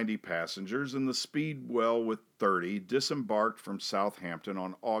 with 90 passengers, and the Speedwell with 30, disembarked from Southampton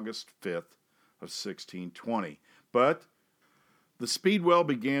on August 5th of 1620. But the Speedwell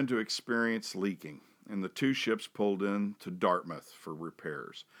began to experience leaking, and the two ships pulled in to Dartmouth for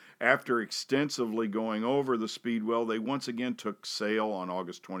repairs. After extensively going over the Speedwell, they once again took sail on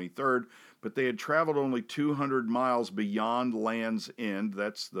August 23rd, but they had traveled only 200 miles beyond Land's End,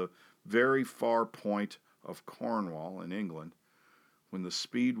 that's the very far point of Cornwall in England, when the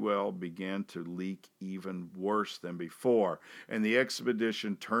Speedwell began to leak even worse than before, and the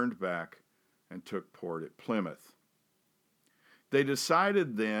expedition turned back and took port at Plymouth. They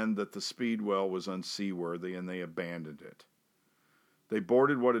decided then that the Speedwell was unseaworthy, and they abandoned it. They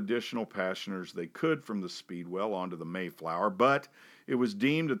boarded what additional passengers they could from the Speedwell onto the Mayflower, but it was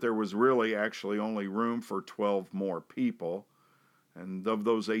deemed that there was really actually only room for 12 more people, and of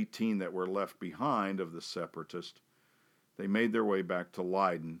those 18 that were left behind of the separatists, they made their way back to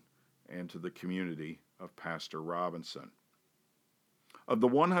Leyden and to the community of Pastor Robinson. Of the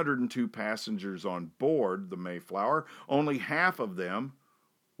 102 passengers on board the Mayflower, only half of them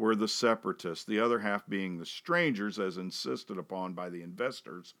were the separatists, the other half being the strangers as insisted upon by the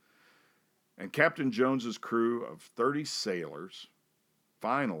investors. And Captain Jones's crew of 30 sailors,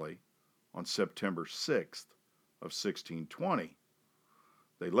 finally, on September 6th of 1620,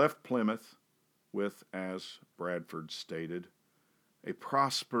 they left Plymouth with, as Bradford stated, a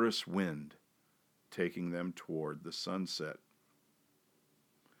prosperous wind taking them toward the sunset.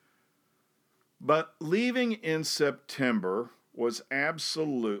 But leaving in September was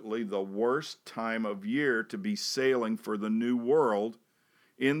absolutely the worst time of year to be sailing for the New World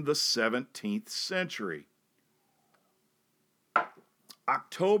in the 17th century.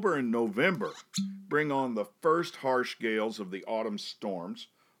 October and November bring on the first harsh gales of the autumn storms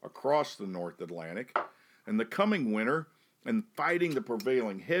across the North Atlantic, and the coming winter, and fighting the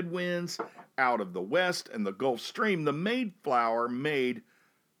prevailing headwinds out of the west and the Gulf Stream, the Mayflower made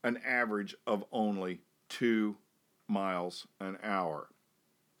an average of only 2 miles an hour.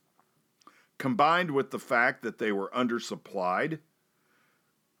 Combined with the fact that they were undersupplied,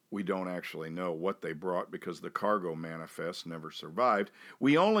 we don't actually know what they brought because the cargo manifest never survived.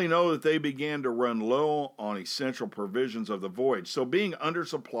 We only know that they began to run low on essential provisions of the voyage. So being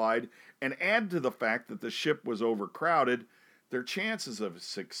undersupplied, and add to the fact that the ship was overcrowded, their chances of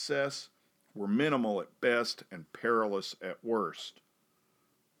success were minimal at best and perilous at worst.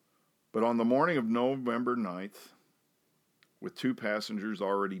 But on the morning of November 9th, with 2 passengers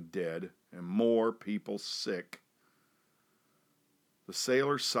already dead and more people sick, the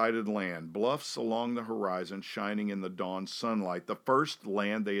sailors sighted land, bluffs along the horizon shining in the dawn sunlight, the first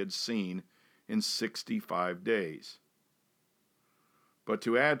land they had seen in 65 days. But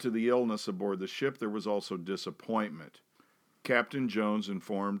to add to the illness aboard the ship, there was also disappointment. Captain Jones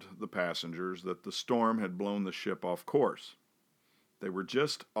informed the passengers that the storm had blown the ship off course. They were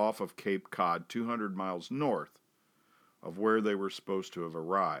just off of Cape Cod, 200 miles north of where they were supposed to have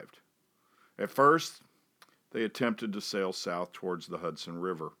arrived. At first, they attempted to sail south towards the Hudson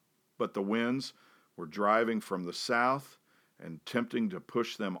River, but the winds were driving from the south and attempting to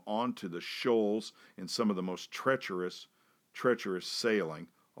push them onto the shoals in some of the most treacherous sailing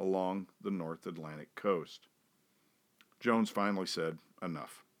along the North Atlantic coast. Jones finally said,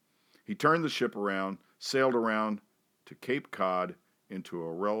 enough. He turned the ship around, sailed around to Cape Cod into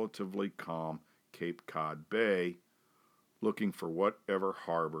a relatively calm Cape Cod Bay, looking for whatever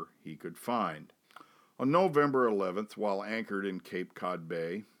harbor he could find. On November 11th, while anchored in Cape Cod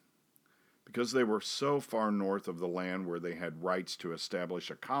Bay, because they were so far north of the land where they had rights to establish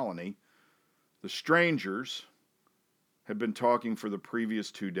a colony, the strangers had been talking for the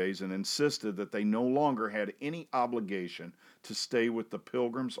previous 2 days and insisted that they no longer had any obligation to stay with the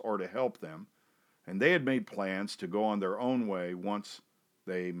Pilgrims or to help them, and they had made plans to go on their own way once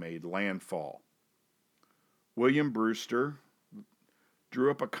they made landfall. William Brewster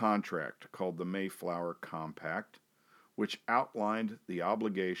drew up a contract called the Mayflower Compact, which outlined the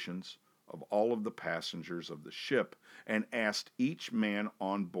obligations of all of the passengers of the ship and asked each man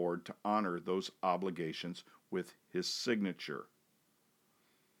on board to honor those obligations with his signature.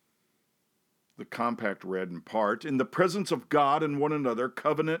 The compact read in part, "In the presence of God and one another,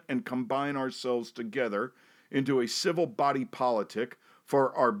 covenant and combine ourselves together into a civil body politic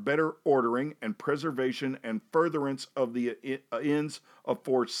for our better ordering and preservation and furtherance of the ends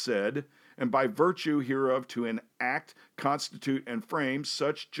aforesaid, and by virtue hereof to enact, constitute, and frame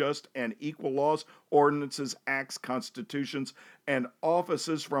such just and equal laws, ordinances, acts, constitutions, and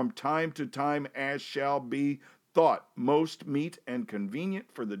offices from time to time as shall be thought most meet and convenient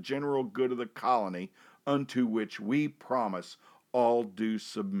for the general good of the colony, unto which we promise all due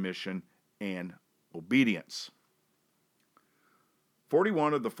submission and obedience."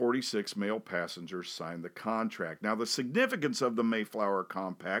 41 of the 46 male passengers signed the contract. Now, the significance of the Mayflower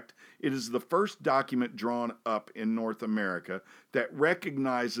Compact, it is the first document drawn up in North America that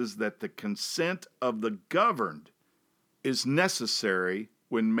recognizes that the consent of the governed is necessary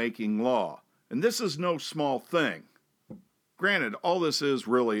when making law. And this is no small thing. Granted, all this is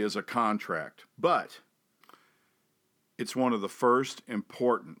really is a contract, but it's one of the first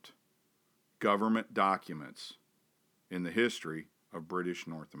important government documents in the history of British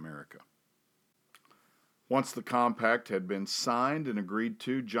North America. Once the compact had been signed and agreed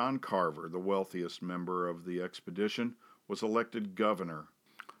to, John Carver, the wealthiest member of the expedition, was elected governor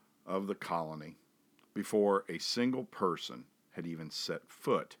of the colony before a single person had even set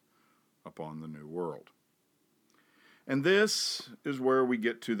foot upon the New World. And this is where we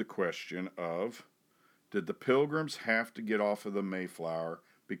get to the question of, did the Pilgrims have to get off of the Mayflower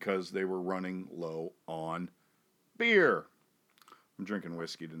because they were running low on beer? I'm drinking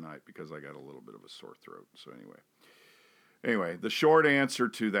whiskey tonight because I got a little bit of a sore throat. So anyway, the short answer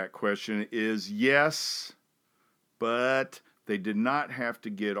to that question is yes, but they did not have to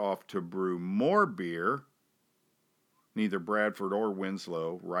get off to brew more beer. Neither Bradford or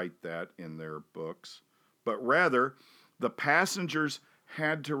Winslow write that in their books, but rather the passengers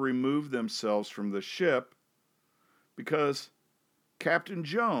had to remove themselves from the ship because Captain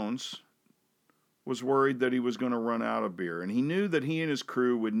Jones was worried that he was going to run out of beer, and he knew that he and his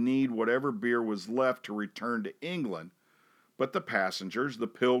crew would need whatever beer was left to return to England. But the passengers, the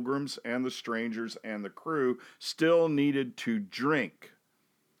Pilgrims and the strangers and the crew, still needed to drink.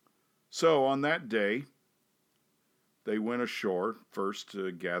 So on that day, they went ashore first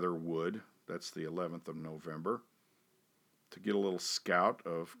to gather wood. That's the 11th of November, to get a little scout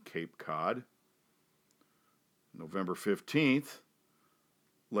of Cape Cod. November 15th,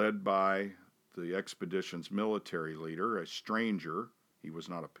 led by the expedition's military leader, a stranger, he was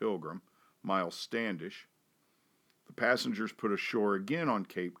not a pilgrim, Miles Standish, the passengers put ashore again on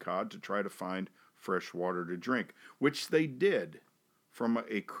Cape Cod to try to find fresh water to drink, which they did from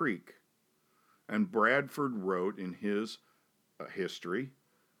a creek. And Bradford wrote in his history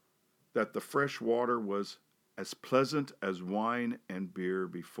that the fresh water was as pleasant as wine and beer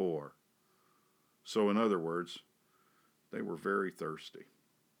before. So in other words, they were very thirsty.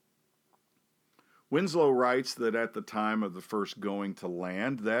 Winslow writes that at the time of the first going to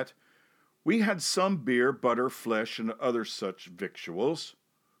land that we had some beer, butter, flesh, and other such victuals,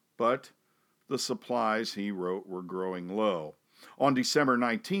 but the supplies, he wrote, were growing low. On December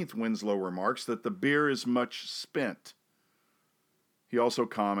 19th, Winslow remarks that the beer is much spent. He also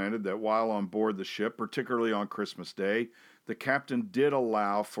commented that while on board the ship, particularly on Christmas Day, the captain did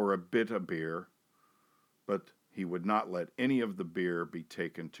allow for a bit of beer, but he would not let any of the beer be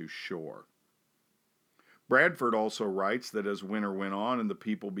taken to shore. Bradford also writes that as winter went on and the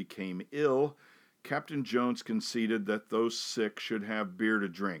people became ill, Captain Jones conceded that those sick should have beer to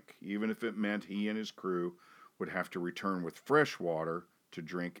drink, even if it meant he and his crew would have to return with fresh water to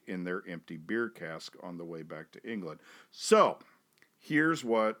drink in their empty beer cask on the way back to England. So, here's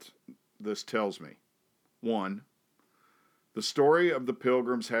what this tells me. 1, the story of the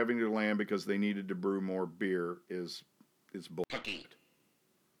Pilgrims having to land because they needed to brew more beer is bullshit.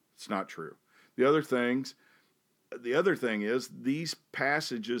 It's not true. The other thing is these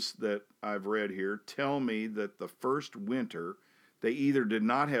passages that I've read here tell me that the first winter they either did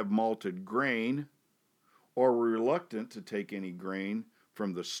not have malted grain or were reluctant to take any grain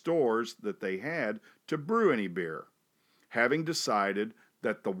from the stores that they had to brew any beer, having decided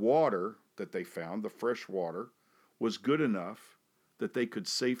that the water that they found, the fresh water, was good enough that they could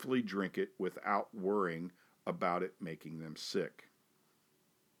safely drink it without worrying about it making them sick.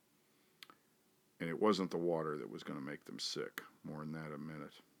 And it wasn't the water that was going to make them sick. More on that in a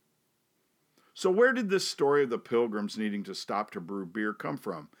minute. So where did this story of the Pilgrims needing to stop to brew beer come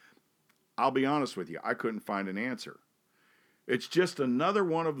from? I'll be honest with you, I couldn't find an answer. It's just another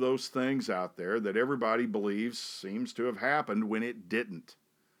one of those things out there that everybody believes seems to have happened when it didn't.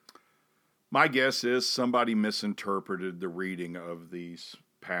 My guess is somebody misinterpreted the reading of these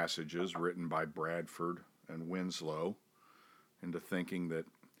passages written by Bradford and Winslow into thinking that,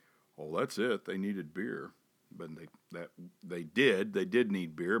 oh, that's it, they needed beer. But they did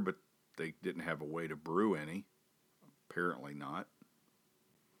need beer, but they didn't have a way to brew any. Apparently not.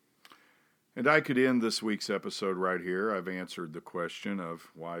 And I could end this week's episode right here. I've answered the question of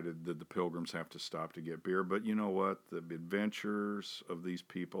why did the Pilgrims have to stop to get beer. But you know what? The adventures of these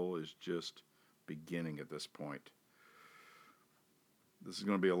people is just beginning at this point. This is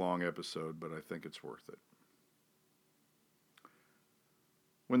going to be a long episode, but I think it's worth it.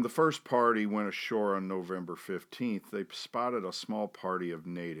 When the first party went ashore on November 15th, they spotted a small party of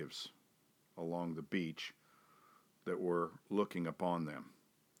natives along the beach that were looking upon them.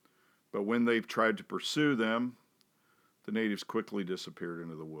 But when they tried to pursue them, the natives quickly disappeared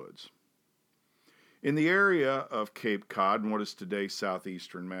into the woods. In the area of Cape Cod, in what is today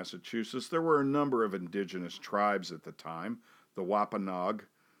southeastern Massachusetts, there were a number of indigenous tribes at the time: the Wampanoag,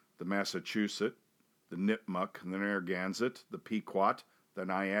 the Massachusetts, the Nipmuc, the Narragansett, the Pequot, the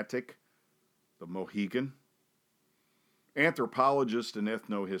Nyatic, the Mohegan. Anthropologists and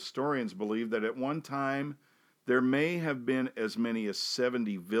ethnohistorians believe that at one time there may have been as many as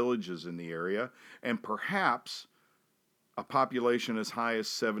 70 villages in the area, and perhaps a population as high as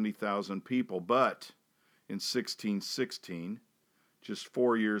 70,000 people. But in 1616, just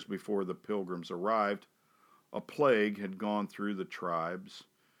 4 years before the Pilgrims arrived, a plague had gone through the tribes,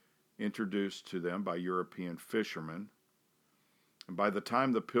 introduced to them by European fishermen. And by the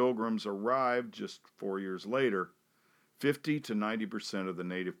time the Pilgrims arrived, just 4 years later, 50 to 90% of the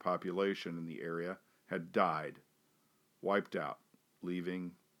native population in the area had died, wiped out,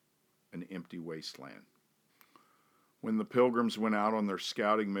 leaving an empty wasteland. When the Pilgrims went out on their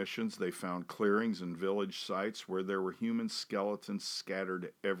scouting missions, they found clearings and village sites where there were human skeletons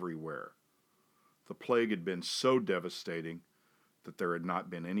scattered everywhere. The plague had been so devastating that there had not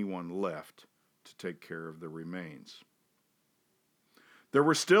been anyone left to take care of the remains. There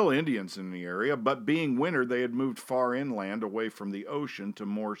were still Indians in the area, but being winter, they had moved far inland away from the ocean to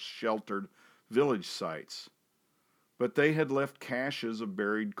more sheltered village sites. But they had left caches of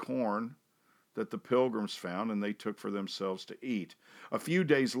buried corn that the Pilgrims found and they took for themselves to eat. A few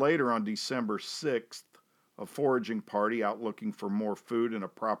days later, on December 6th, a foraging party out looking for more food and a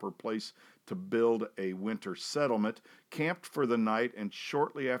proper place to build a winter settlement camped for the night, and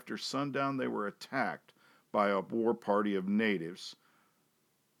shortly after sundown they were attacked by a war party of natives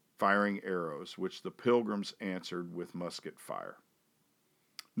firing arrows, which the Pilgrims answered with musket fire.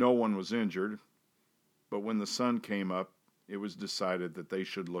 No one was injured, but when the sun came up, it was decided that they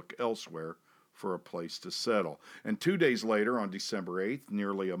should look elsewhere for a place to settle. And 2 days later, on December 8th,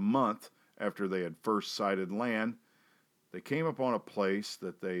 nearly a month after they had first sighted land, they came upon a place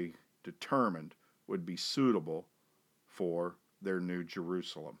that they determined would be suitable for their new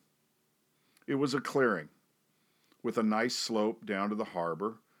Jerusalem. It was a clearing with a nice slope down to the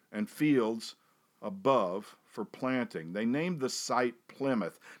harbor and fields above for planting. They named the site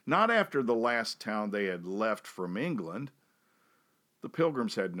Plymouth, not after the last town they had left from England. The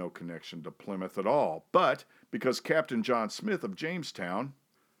Pilgrims had no connection to Plymouth at all, but because Captain John Smith of Jamestown,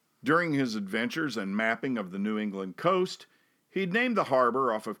 during his adventures and mapping of the New England coast, he'd named the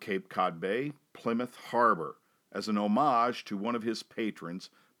harbor off of Cape Cod Bay Plymouth Harbor as an homage to one of his patrons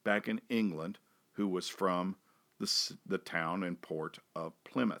back in England who was from the town and port of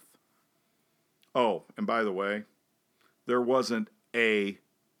Plymouth. Oh, and by the way, there wasn't a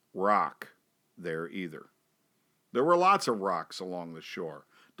rock there either. There were lots of rocks along the shore,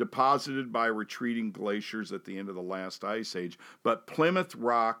 deposited by retreating glaciers at the end of the last ice age, but Plymouth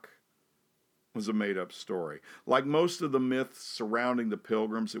Rock was a made-up story. Like most of the myths surrounding the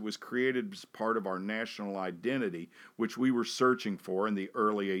Pilgrims, it was created as part of our national identity, which we were searching for in the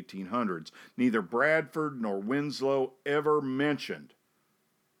early 1800s. Neither Bradford nor Winslow ever mentioned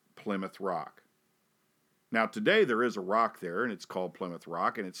Plymouth Rock. Now, today there is a rock there, and it's called Plymouth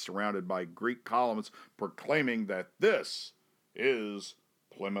Rock, and it's surrounded by Greek columns proclaiming that this is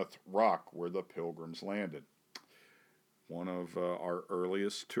Plymouth Rock, where the Pilgrims landed. One of our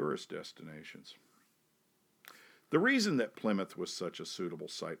earliest tourist destinations. The reason that Plymouth was such a suitable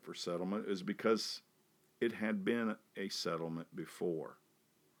site for settlement is because it had been a settlement before.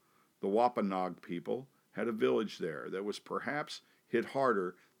 The Wampanoag people had a village there that was perhaps hit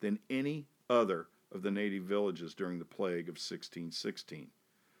harder than any other of the native villages during the plague of 1616,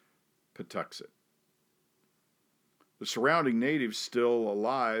 Patuxet. The surrounding natives, still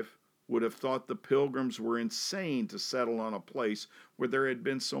alive, would have thought the Pilgrims were insane to settle on a place where there had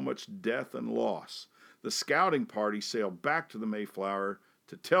been so much death and loss. The scouting party sailed back to the Mayflower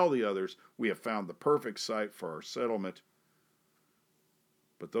to tell the others, "We have found the perfect site for our settlement."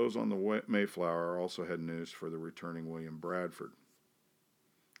 But those on the Mayflower also had news for the returning William Bradford.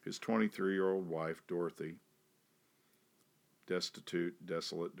 His 23-year-old wife, Dorothy, destitute,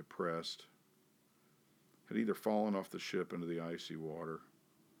 desolate, depressed, had either fallen off the ship into the icy water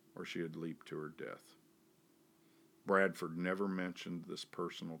or she had leaped to her death. Bradford never mentioned this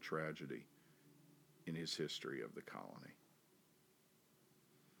personal tragedy in his history of the colony.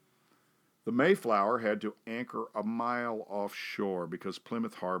 The Mayflower had to anchor a mile offshore because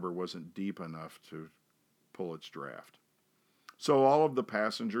Plymouth Harbor wasn't deep enough to pull its draft. So all of the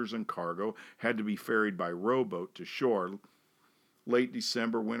passengers and cargo had to be ferried by rowboat to shore. Late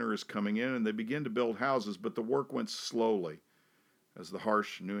December, winter is coming in, and they begin to build houses, but the work went slowly as the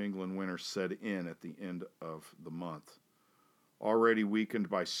harsh New England winter set in at the end of the month. Already weakened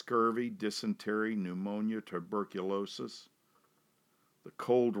by scurvy, dysentery, pneumonia, tuberculosis, the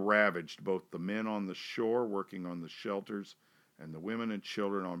cold ravaged both the men on the shore working on the shelters and the women and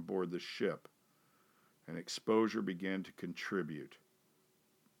children on board the ship, and exposure began to contribute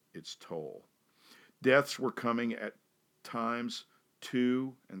its toll. Deaths were coming at times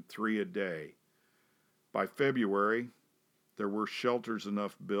 2 and 3 a day. By February, there were shelters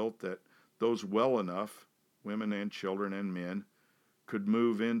enough built that those well enough, women and children and men, could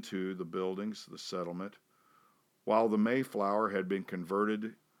move into the buildings, the settlement, while the Mayflower had been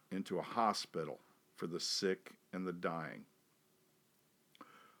converted into a hospital for the sick and the dying.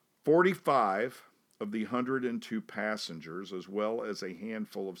 45 of the 102 passengers, as well as a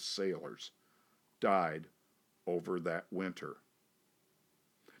handful of sailors, died over that winter.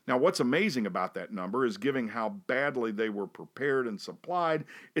 Now, what's amazing about that number is, given how badly they were prepared and supplied,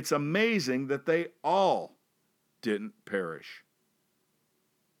 it's amazing that they all didn't perish.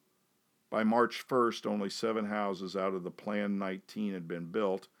 By March 1st, only 7 houses out of the planned 19 had been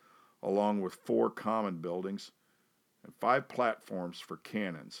built, along with 4 common buildings, and 5 platforms for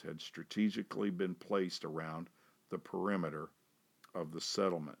cannons had strategically been placed around the perimeter of the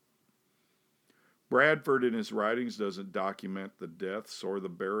settlement. Bradford in his writings doesn't document the deaths or the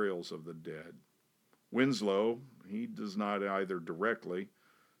burials of the dead. Winslow, he does not either directly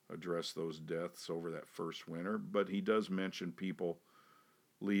address those deaths over that first winter, but he does mention people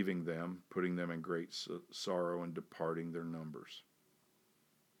leaving them, putting them in great sorrow and departing their numbers.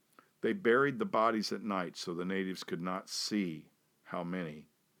 They buried the bodies at night so the natives could not see how many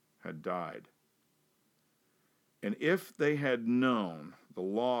had died. And if they had known the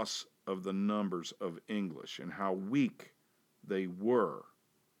loss of the numbers of English and how weak they were,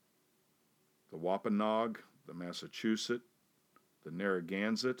 the Wampanoag, the Massachusetts, the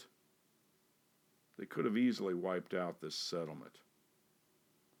Narragansett, they could have easily wiped out this settlement.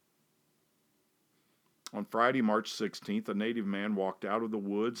 On Friday, March 16th, a native man walked out of the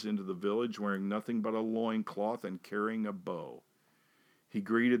woods into the village wearing nothing but a loincloth and carrying a bow. He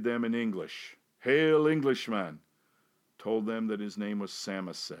greeted them in English. "Hail, Englishmen!" Told them that his name was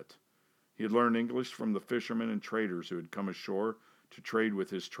Samoset. He had learned English from the fishermen and traders who had come ashore to trade with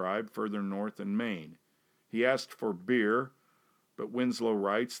his tribe further north in Maine. He asked for beer, but Winslow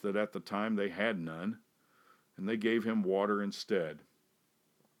writes that at the time they had none, and they gave him water instead.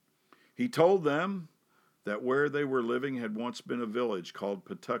 He told them that where they were living had once been a village called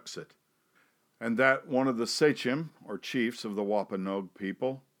Patuxet, and that one of the sachem, or chiefs of the Wampanoag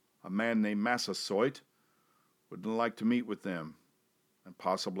people, a man named Massasoit, would like to meet with them and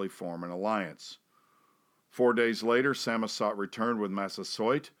possibly form an alliance. 4 days later, Samoset returned with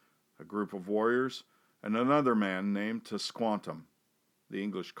Massasoit, a group of warriors, and another man named Tesquantum, the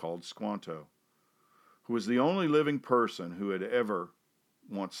English called Squanto, who was the only living person who had ever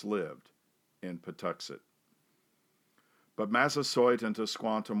once lived in Patuxet. But Massasoit and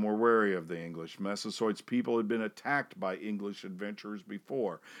Tesquantum were wary of the English. Massasoit's people had been attacked by English adventurers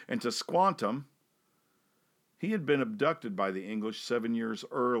before, and Tesquantum, he had been abducted by the English 7 years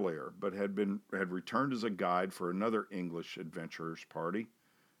earlier, but had returned as a guide for another English adventurers' party,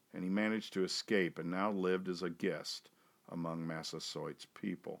 and he managed to escape and now lived as a guest among Massasoit's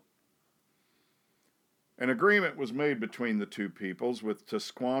people. An agreement was made between the two peoples, with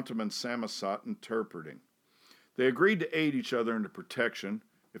Tesquantum and Samoset interpreting. They agreed to aid each other into protection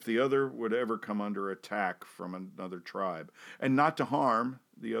if the other would ever come under attack from another tribe, and not to harm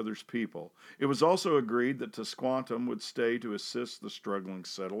the other's people. It was also agreed that Tisquantum would stay to assist the struggling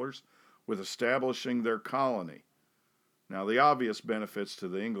settlers with establishing their colony. Now, the obvious benefits to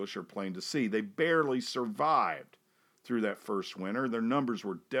the English are plain to see. They barely survived through that first winter. Their numbers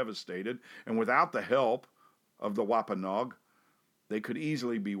were devastated, and without the help of the Wampanoag, they could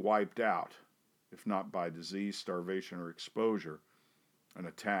easily be wiped out, if not by disease, starvation, or exposure, an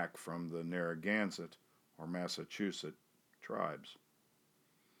attack from the Narragansett or Massachusetts tribes.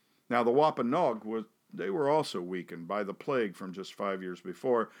 Now, the Wampanoag they were also weakened by the plague from just 5 years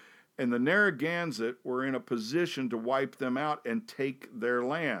before, and the Narragansett were in a position to wipe them out and take their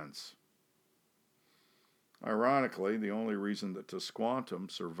lands. Ironically, the only reason that Tisquantum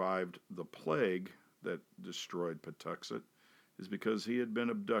survived the plague that destroyed Patuxet is because he had been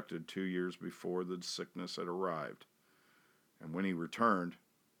abducted 2 years before the sickness had arrived. And when he returned,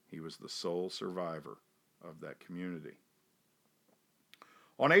 he was the sole survivor of that community.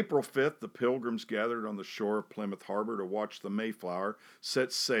 On April 5th, the Pilgrims gathered on the shore of Plymouth Harbor to watch the Mayflower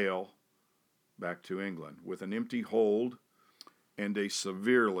set sail back to England with an empty hold and a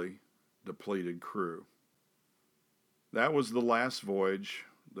severely depleted crew. That was the last voyage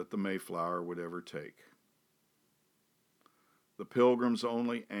that the Mayflower would ever take. The Pilgrims'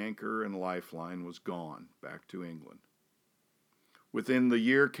 only anchor and lifeline was gone back to England. Within the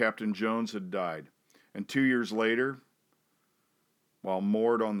year, Captain Jones had died, and 2 years later, while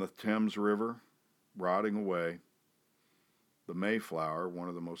moored on the Thames River, rotting away, the Mayflower, one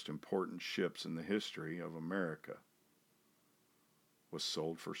of the most important ships in the history of America, was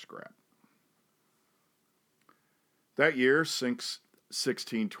sold for scrap. That year,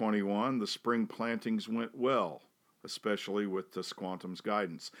 1621, the spring plantings went well, especially with Tisquantum's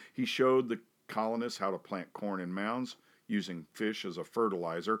guidance. He showed the colonists how to plant corn in mounds, using fish as a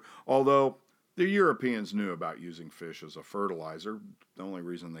fertilizer, although the Europeans knew about using fish as a fertilizer. The only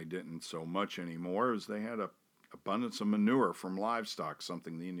reason they didn't so much anymore is they had an abundance of manure from livestock,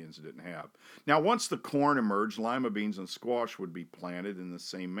 something the Indians didn't have. Now, once the corn emerged, lima beans and squash would be planted in the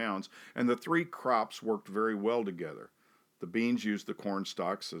same mounds, and the three crops worked very well together. The beans used the corn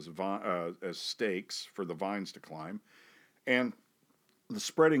stalks as stakes for the vines to climb, and the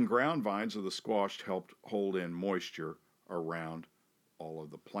spreading ground vines of the squash helped hold in moisture around all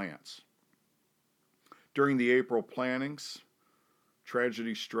of the plants. During the April plantings,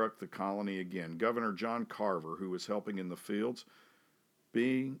 tragedy struck the colony again. Governor John Carver, who was helping in the fields,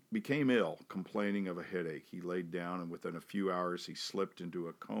 became ill, complaining of a headache. He laid down, and within a few hours he slipped into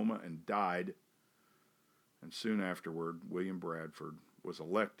a coma and died. And soon afterward, William Bradford was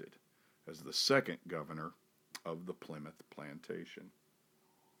elected as the second governor of the Plymouth plantation.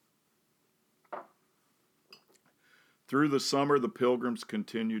 Through the summer, the Pilgrims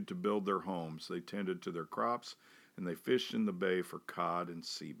continued to build their homes. They tended to their crops, and they fished in the bay for cod and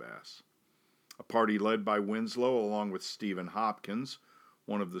sea bass. A party led by Winslow, along with Stephen Hopkins,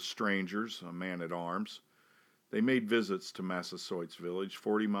 one of the strangers, a man-at-arms, they made visits to Massasoit's village,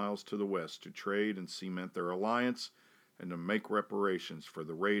 40 miles to the west, to trade and cement their alliance and to make reparations for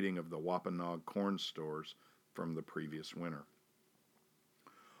the raiding of the Wampanoag corn stores from the previous winter.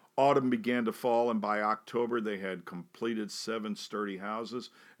 Autumn began to fall, and by October they had completed 7 sturdy houses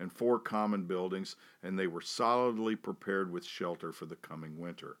and 4 common buildings, and they were solidly prepared with shelter for the coming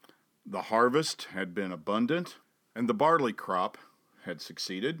winter. The harvest had been abundant, and the barley crop had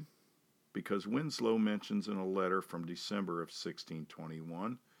succeeded, because Winslow mentions in a letter from December of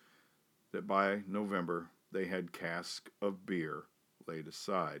 1621 that by November they had casks of beer laid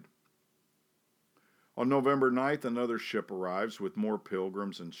aside. On November 9th, another ship arrives with more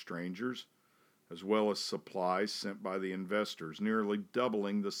pilgrims and strangers, as well as supplies sent by the investors, nearly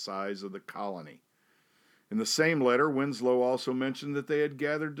doubling the size of the colony. In the same letter, Winslow also mentioned that they had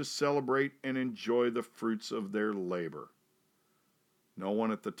gathered to celebrate and enjoy the fruits of their labor. No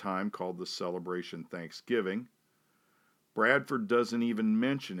one at the time called the celebration Thanksgiving. Bradford doesn't even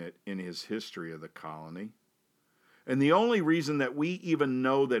mention it in his history of the colony. And the only reason that we even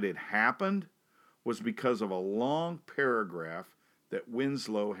know that it happened was because of a long paragraph that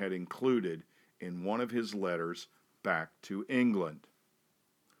Winslow had included in one of his letters back to England.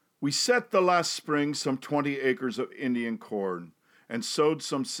 We set the last spring some 20 acres of Indian corn, and sowed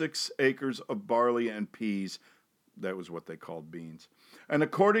some 6 acres of barley and peas. That was what they called beans. And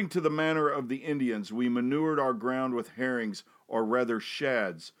according to the manner of the Indians, we manured our ground with herrings, or rather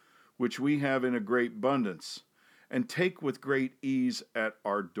shads, which we have in a great abundance, and take with great ease at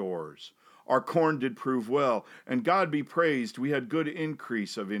our doors. Our corn did prove well, and God be praised, we had good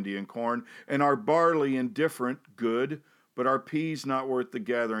increase of Indian corn, and our barley indifferent, good, but our peas not worth the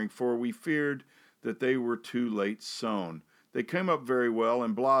gathering, for we feared that they were too late sown. They came up very well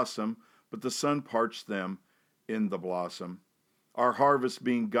and blossom, but the sun parched them in the blossom. Our harvest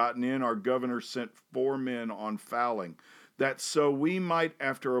being gotten in, our governor sent 4 men on fowling, that so we might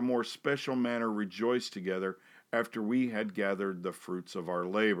after a more special manner rejoice together after we had gathered the fruits of our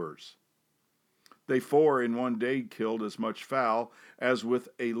labors. They 4 in one day killed as much fowl as with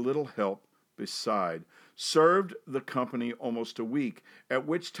a little help beside, served the company almost a week, at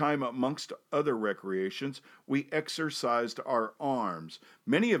which time, amongst other recreations, we exercised our arms.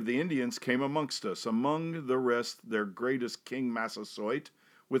 Many of the Indians came amongst us, among the rest their greatest King Massasoit,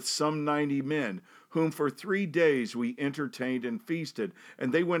 with some 90 men, whom for 3 days we entertained and feasted,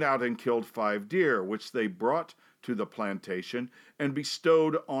 and they went out and killed 5 deer, which they brought to the plantation, and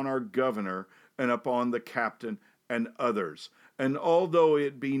bestowed on our governor, and upon the captain and others. And although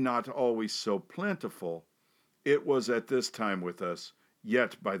it be not always so plentiful, it was at this time with us,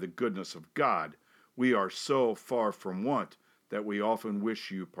 yet by the goodness of God, we are so far from want that we often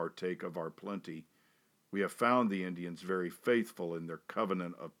wish you partake of our plenty. We have found the Indians very faithful in their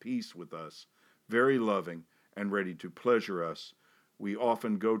covenant of peace with us, very loving and ready to pleasure us. We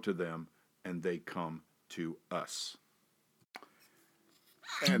often go to them, and they come to us.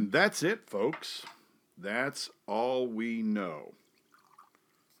 And that's it, folks. That's all we know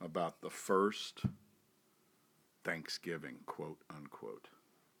about the first Thanksgiving, quote unquote.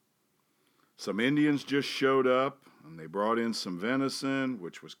 Some Indians just showed up, and they brought in some venison,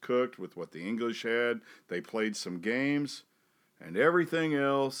 which was cooked with what the English had. They played some games, and everything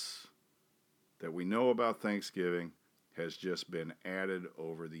else that we know about Thanksgiving has just been added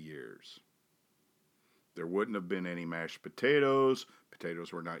over the years. There wouldn't have been any mashed potatoes.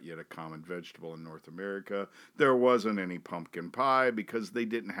 Potatoes were not yet a common vegetable in North America. There wasn't any pumpkin pie because they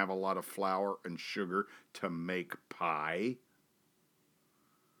didn't have a lot of flour and sugar to make pie.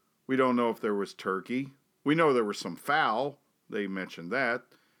 We don't know if there was turkey. We know there was some fowl. They mentioned that.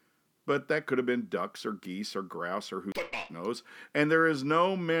 But that could have been ducks or geese or grouse or who knows. And there is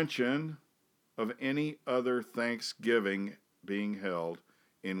no mention of any other Thanksgiving being held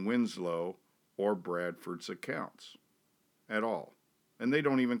in Winslow or Bradford's accounts at all. And they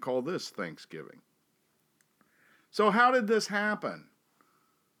don't even call this Thanksgiving. So how did this happen?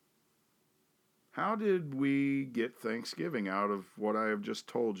 How did we get Thanksgiving out of what I have just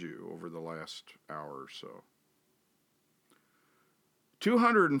told you over the last hour or so?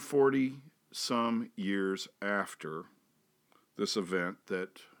 240 some years after this event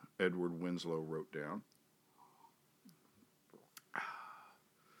that Edward Winslow wrote down,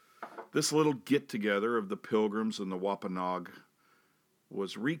 this little get-together of the Pilgrims and the Wampanoag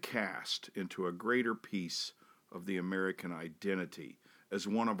was recast into a greater piece of the American identity as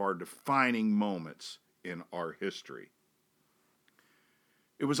one of our defining moments in our history.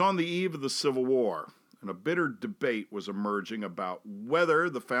 It was on the eve of the Civil War, and a bitter debate was emerging about whether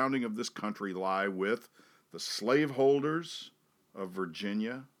the founding of this country lie with the slaveholders of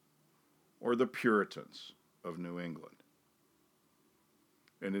Virginia or the Puritans of New England.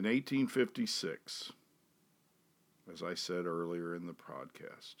 And in 1856, as I said earlier in the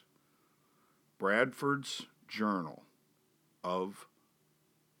podcast, Bradford's Journal of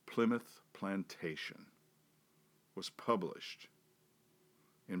Plymouth Plantation was published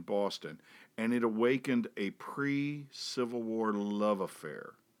in Boston, and it awakened a pre-Civil War love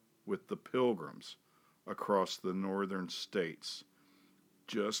affair with the Pilgrims across the northern states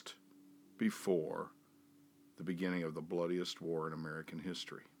just before the beginning of the bloodiest war in American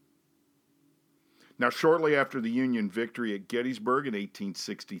history. Now, shortly after the Union victory at Gettysburg in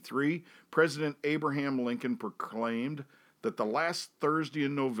 1863, President Abraham Lincoln proclaimed that the last Thursday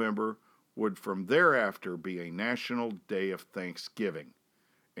in November would from thereafter be a national day of Thanksgiving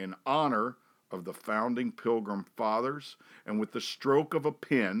in honor of the founding Pilgrim Fathers, and with the stroke of a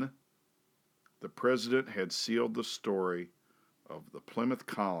pen, the president had sealed the story of the Plymouth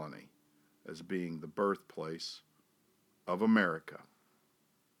colony as being the birthplace of America.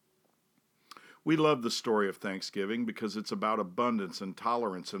 We love the story of Thanksgiving because it's about abundance and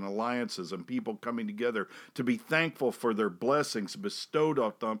tolerance and alliances and people coming together to be thankful for their blessings bestowed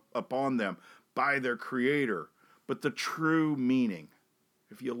upon them by their Creator. But the true meaning,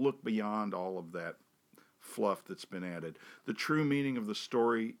 if you look beyond all of that fluff that's been added, the true meaning of the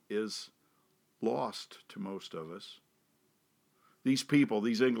story is lost to most of us. These people,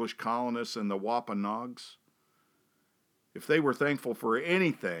 these English colonists and the Wampanoags, if they were thankful for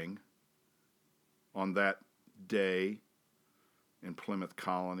anything on that day in Plymouth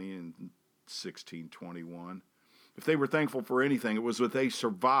Colony in 1621, if they were thankful for anything, it was that they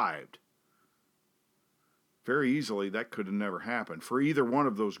survived Very easily, that could have never happened for either one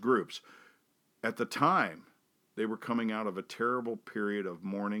of those groups. At the time, they were coming out of a terrible period of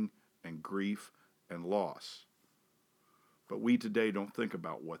mourning and grief and loss. But we today don't think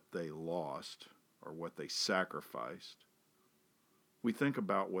about what they lost or what they sacrificed. We think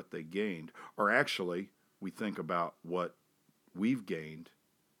about what they gained, or actually, we think about what we've gained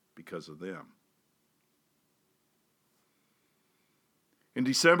because of them. In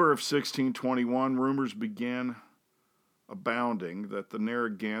December of 1621, rumors began abounding that the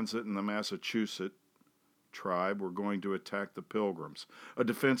Narragansett and the Massachusetts tribe were going to attack the Pilgrims. A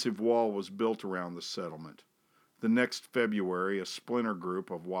defensive wall was built around the settlement. The next February, a splinter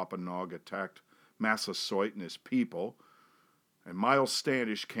group of Wampanoag attacked Massasoit and his people, and Miles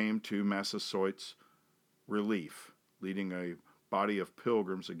Standish came to Massasoit's relief, leading a body of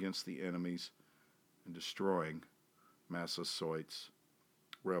Pilgrims against the enemies and destroying Massasoit's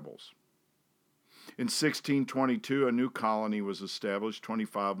rebels. In 1622, a new colony was established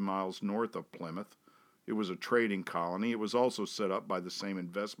 25 miles north of Plymouth. It was a trading colony. It was also set up by the same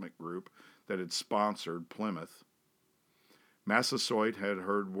investment group that had sponsored Plymouth. Massasoit had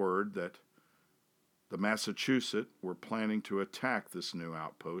heard word that the Massachusetts were planning to attack this new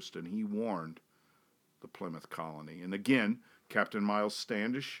outpost, and he warned the Plymouth colony. And again, Captain Miles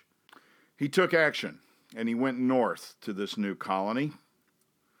Standish, he took action, and he went north to this new colony.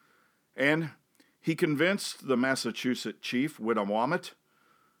 And he convinced the Massachusetts chief, Wittawamut,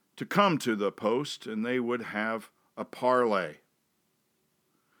 to come to the post, and they would have a parley.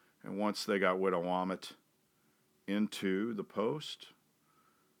 And once they got Wittawamut into the post,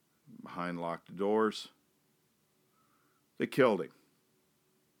 behind locked doors, they killed him.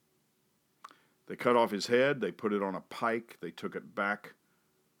 They cut off his head, they put it on a pike, they took it back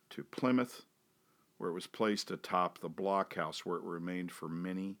to Plymouth, where it was placed atop the blockhouse, where it remained for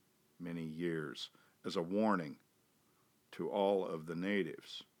many years, as a warning to all of the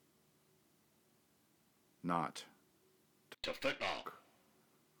natives not to fuck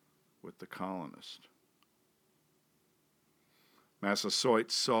with the colonists.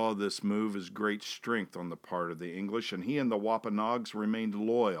 Massasoit saw this move as great strength on the part of the English, and he and the Wampanoags remained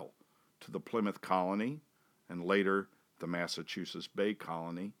loyal to the Plymouth colony, and later the Massachusetts Bay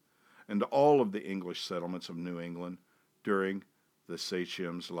colony, and to all of the English settlements of New England during the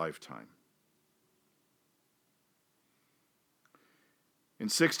Sachem's lifetime. In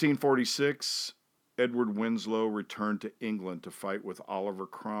 1646, Edward Winslow returned to England to fight with Oliver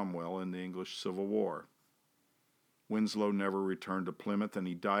Cromwell in the English Civil War. Winslow never returned to Plymouth, and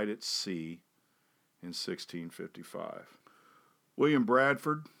he died at sea in 1655. William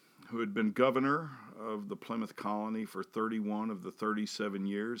Bradford, who had been governor of the Plymouth colony for 31 of the 37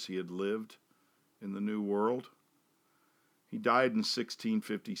 years he had lived in the New World, he died in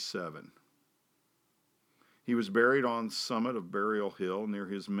 1657. He was buried on the summit of Burial Hill near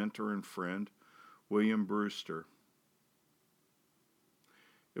his mentor and friend, William Brewster.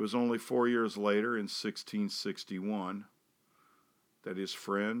 It was only 4 years later, in 1661, that his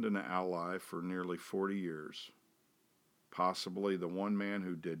friend and ally for nearly 40 years, possibly the one man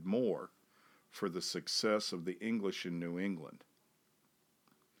who did more for the success of the English in New England,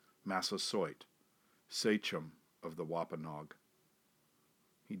 Massasoit, Sachem of the Wampanoag.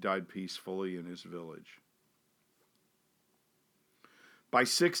 He died peacefully in his village. By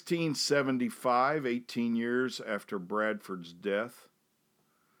 1675, 18 years after Bradford's death,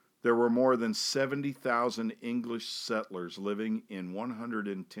 there were more than 70,000 English settlers living in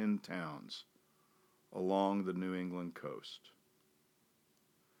 110 towns along the New England coast.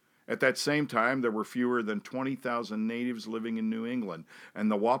 At that same time, there were fewer than 20,000 natives living in New England, and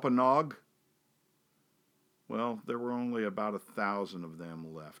the Wampanoag, well, there were only about 1,000 of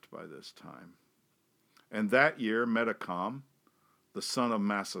them left by this time. And that year, Metacom, the son of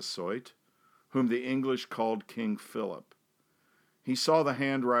Massasoit, whom the English called King Philip, he saw the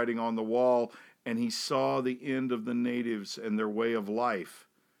handwriting on the wall, and he saw the end of the natives and their way of life,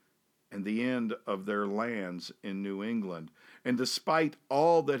 and the end of their lands in New England. And despite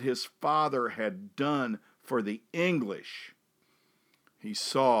all that his father had done for the English, he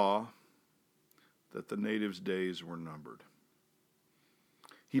saw that the natives' days were numbered.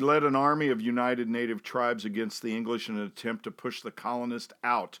 He led an army of united native tribes against the English in an attempt to push the colonists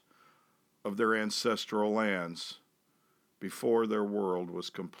out of their ancestral lands before their world was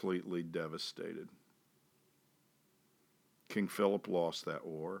completely devastated. King Philip lost that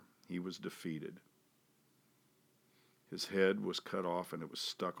war. He was defeated. His head was cut off, and it was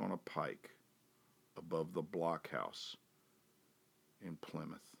stuck on a pike above the blockhouse in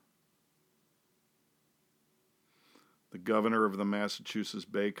Plymouth. The governor of the Massachusetts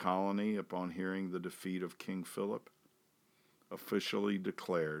Bay Colony, upon hearing the defeat of King Philip, officially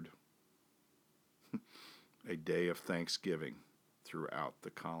declared a day of thanksgiving throughout the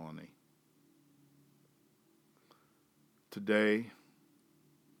colony. Today,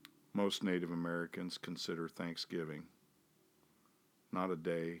 most Native Americans consider Thanksgiving not a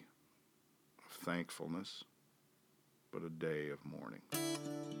day of thankfulness, but a day of mourning.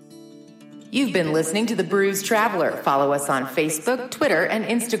 You've been listening to The Bruised Traveler. Follow us on Facebook, Twitter, and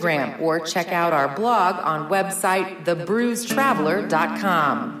Instagram, or check out our blog on website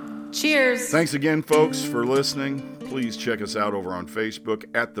thebruisedtraveler.com. Cheers! Thanks again, folks, for listening. Please check us out over on Facebook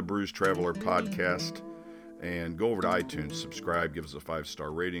at The Bruised Traveler Podcast. And go over to iTunes, subscribe, give us a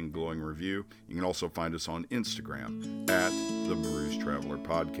 5-star rating, glowing review. You can also find us on Instagram at The Bruised Traveler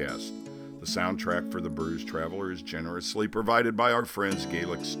Podcast. The soundtrack for The Bruised Traveler is generously provided by our friends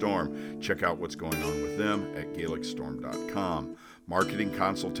Gaelic Storm. Check out what's going on with them at GaelicStorm.com. Marketing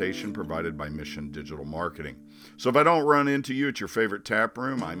consultation provided by Mission Digital Marketing. So if I don't run into you at your favorite tap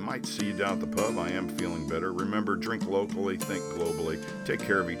room, I might see you down at the pub. I am feeling better. Remember, drink locally, think globally, take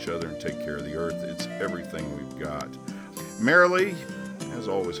care of each other, and take care of the earth. It's everything we've got. Merrily, as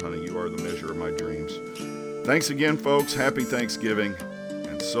always, honey, you are the measure of my dreams. Thanks again, folks. Happy Thanksgiving,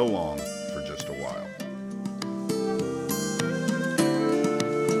 and so long for just a while.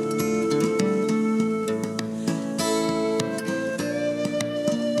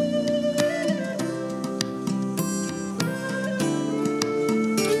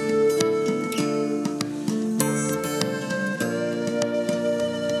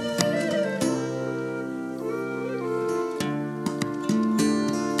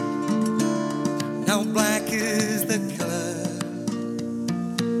 Now black is the color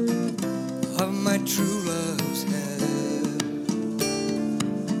of my true love's hair.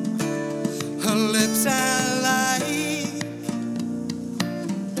 Her lips are like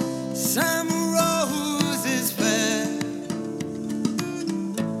some roses fair.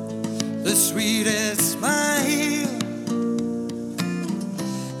 The sweetest smile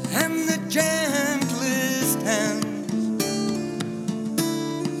and the gentlest hand.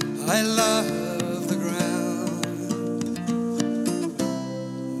 I love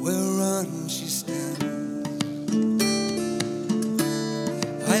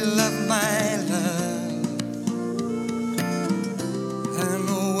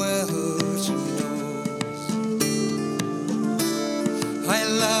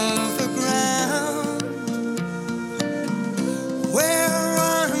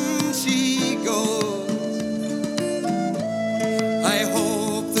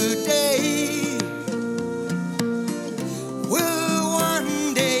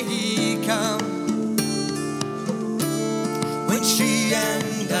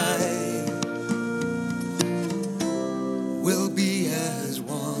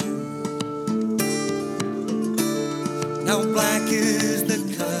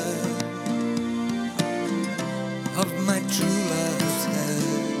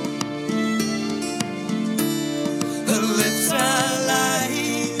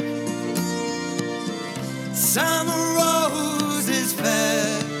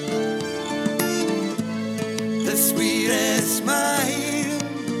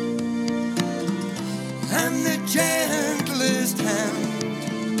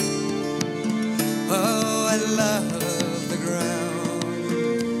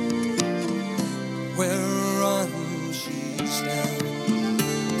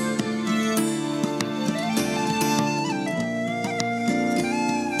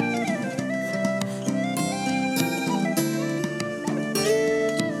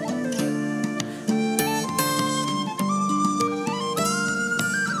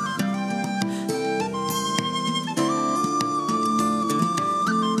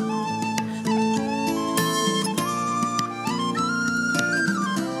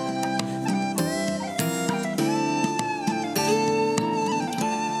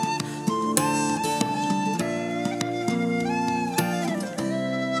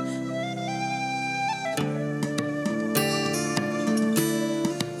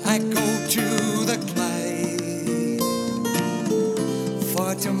I go to the Clyde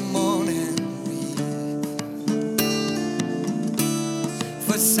for to mourn and weep,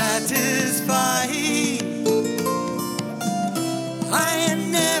 for satisfied I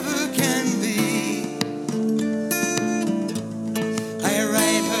never can be. I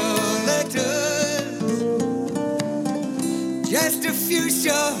write her letters, just a few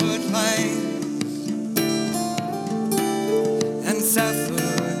short lines, and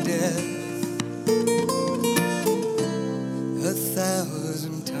suffer death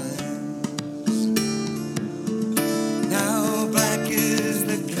 1,000 times.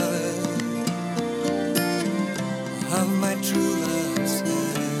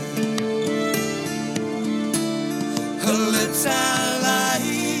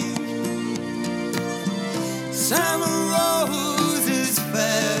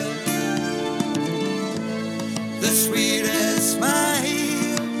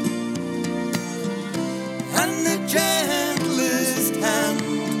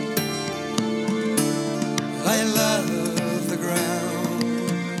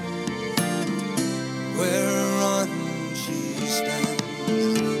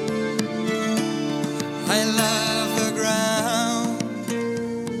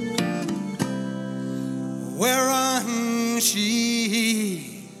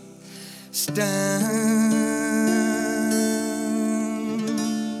 she stands.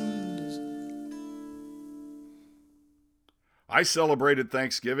 I celebrated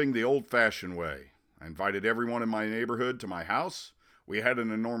Thanksgiving the old-fashioned way. I invited everyone in my neighborhood to my house. We had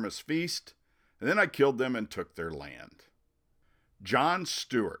an enormous feast, and then I killed them and took their land. Jon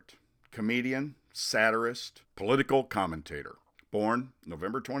Stewart, comedian, satirist, political commentator, born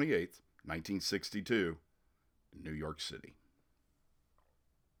November 28th, 1962, in New York City.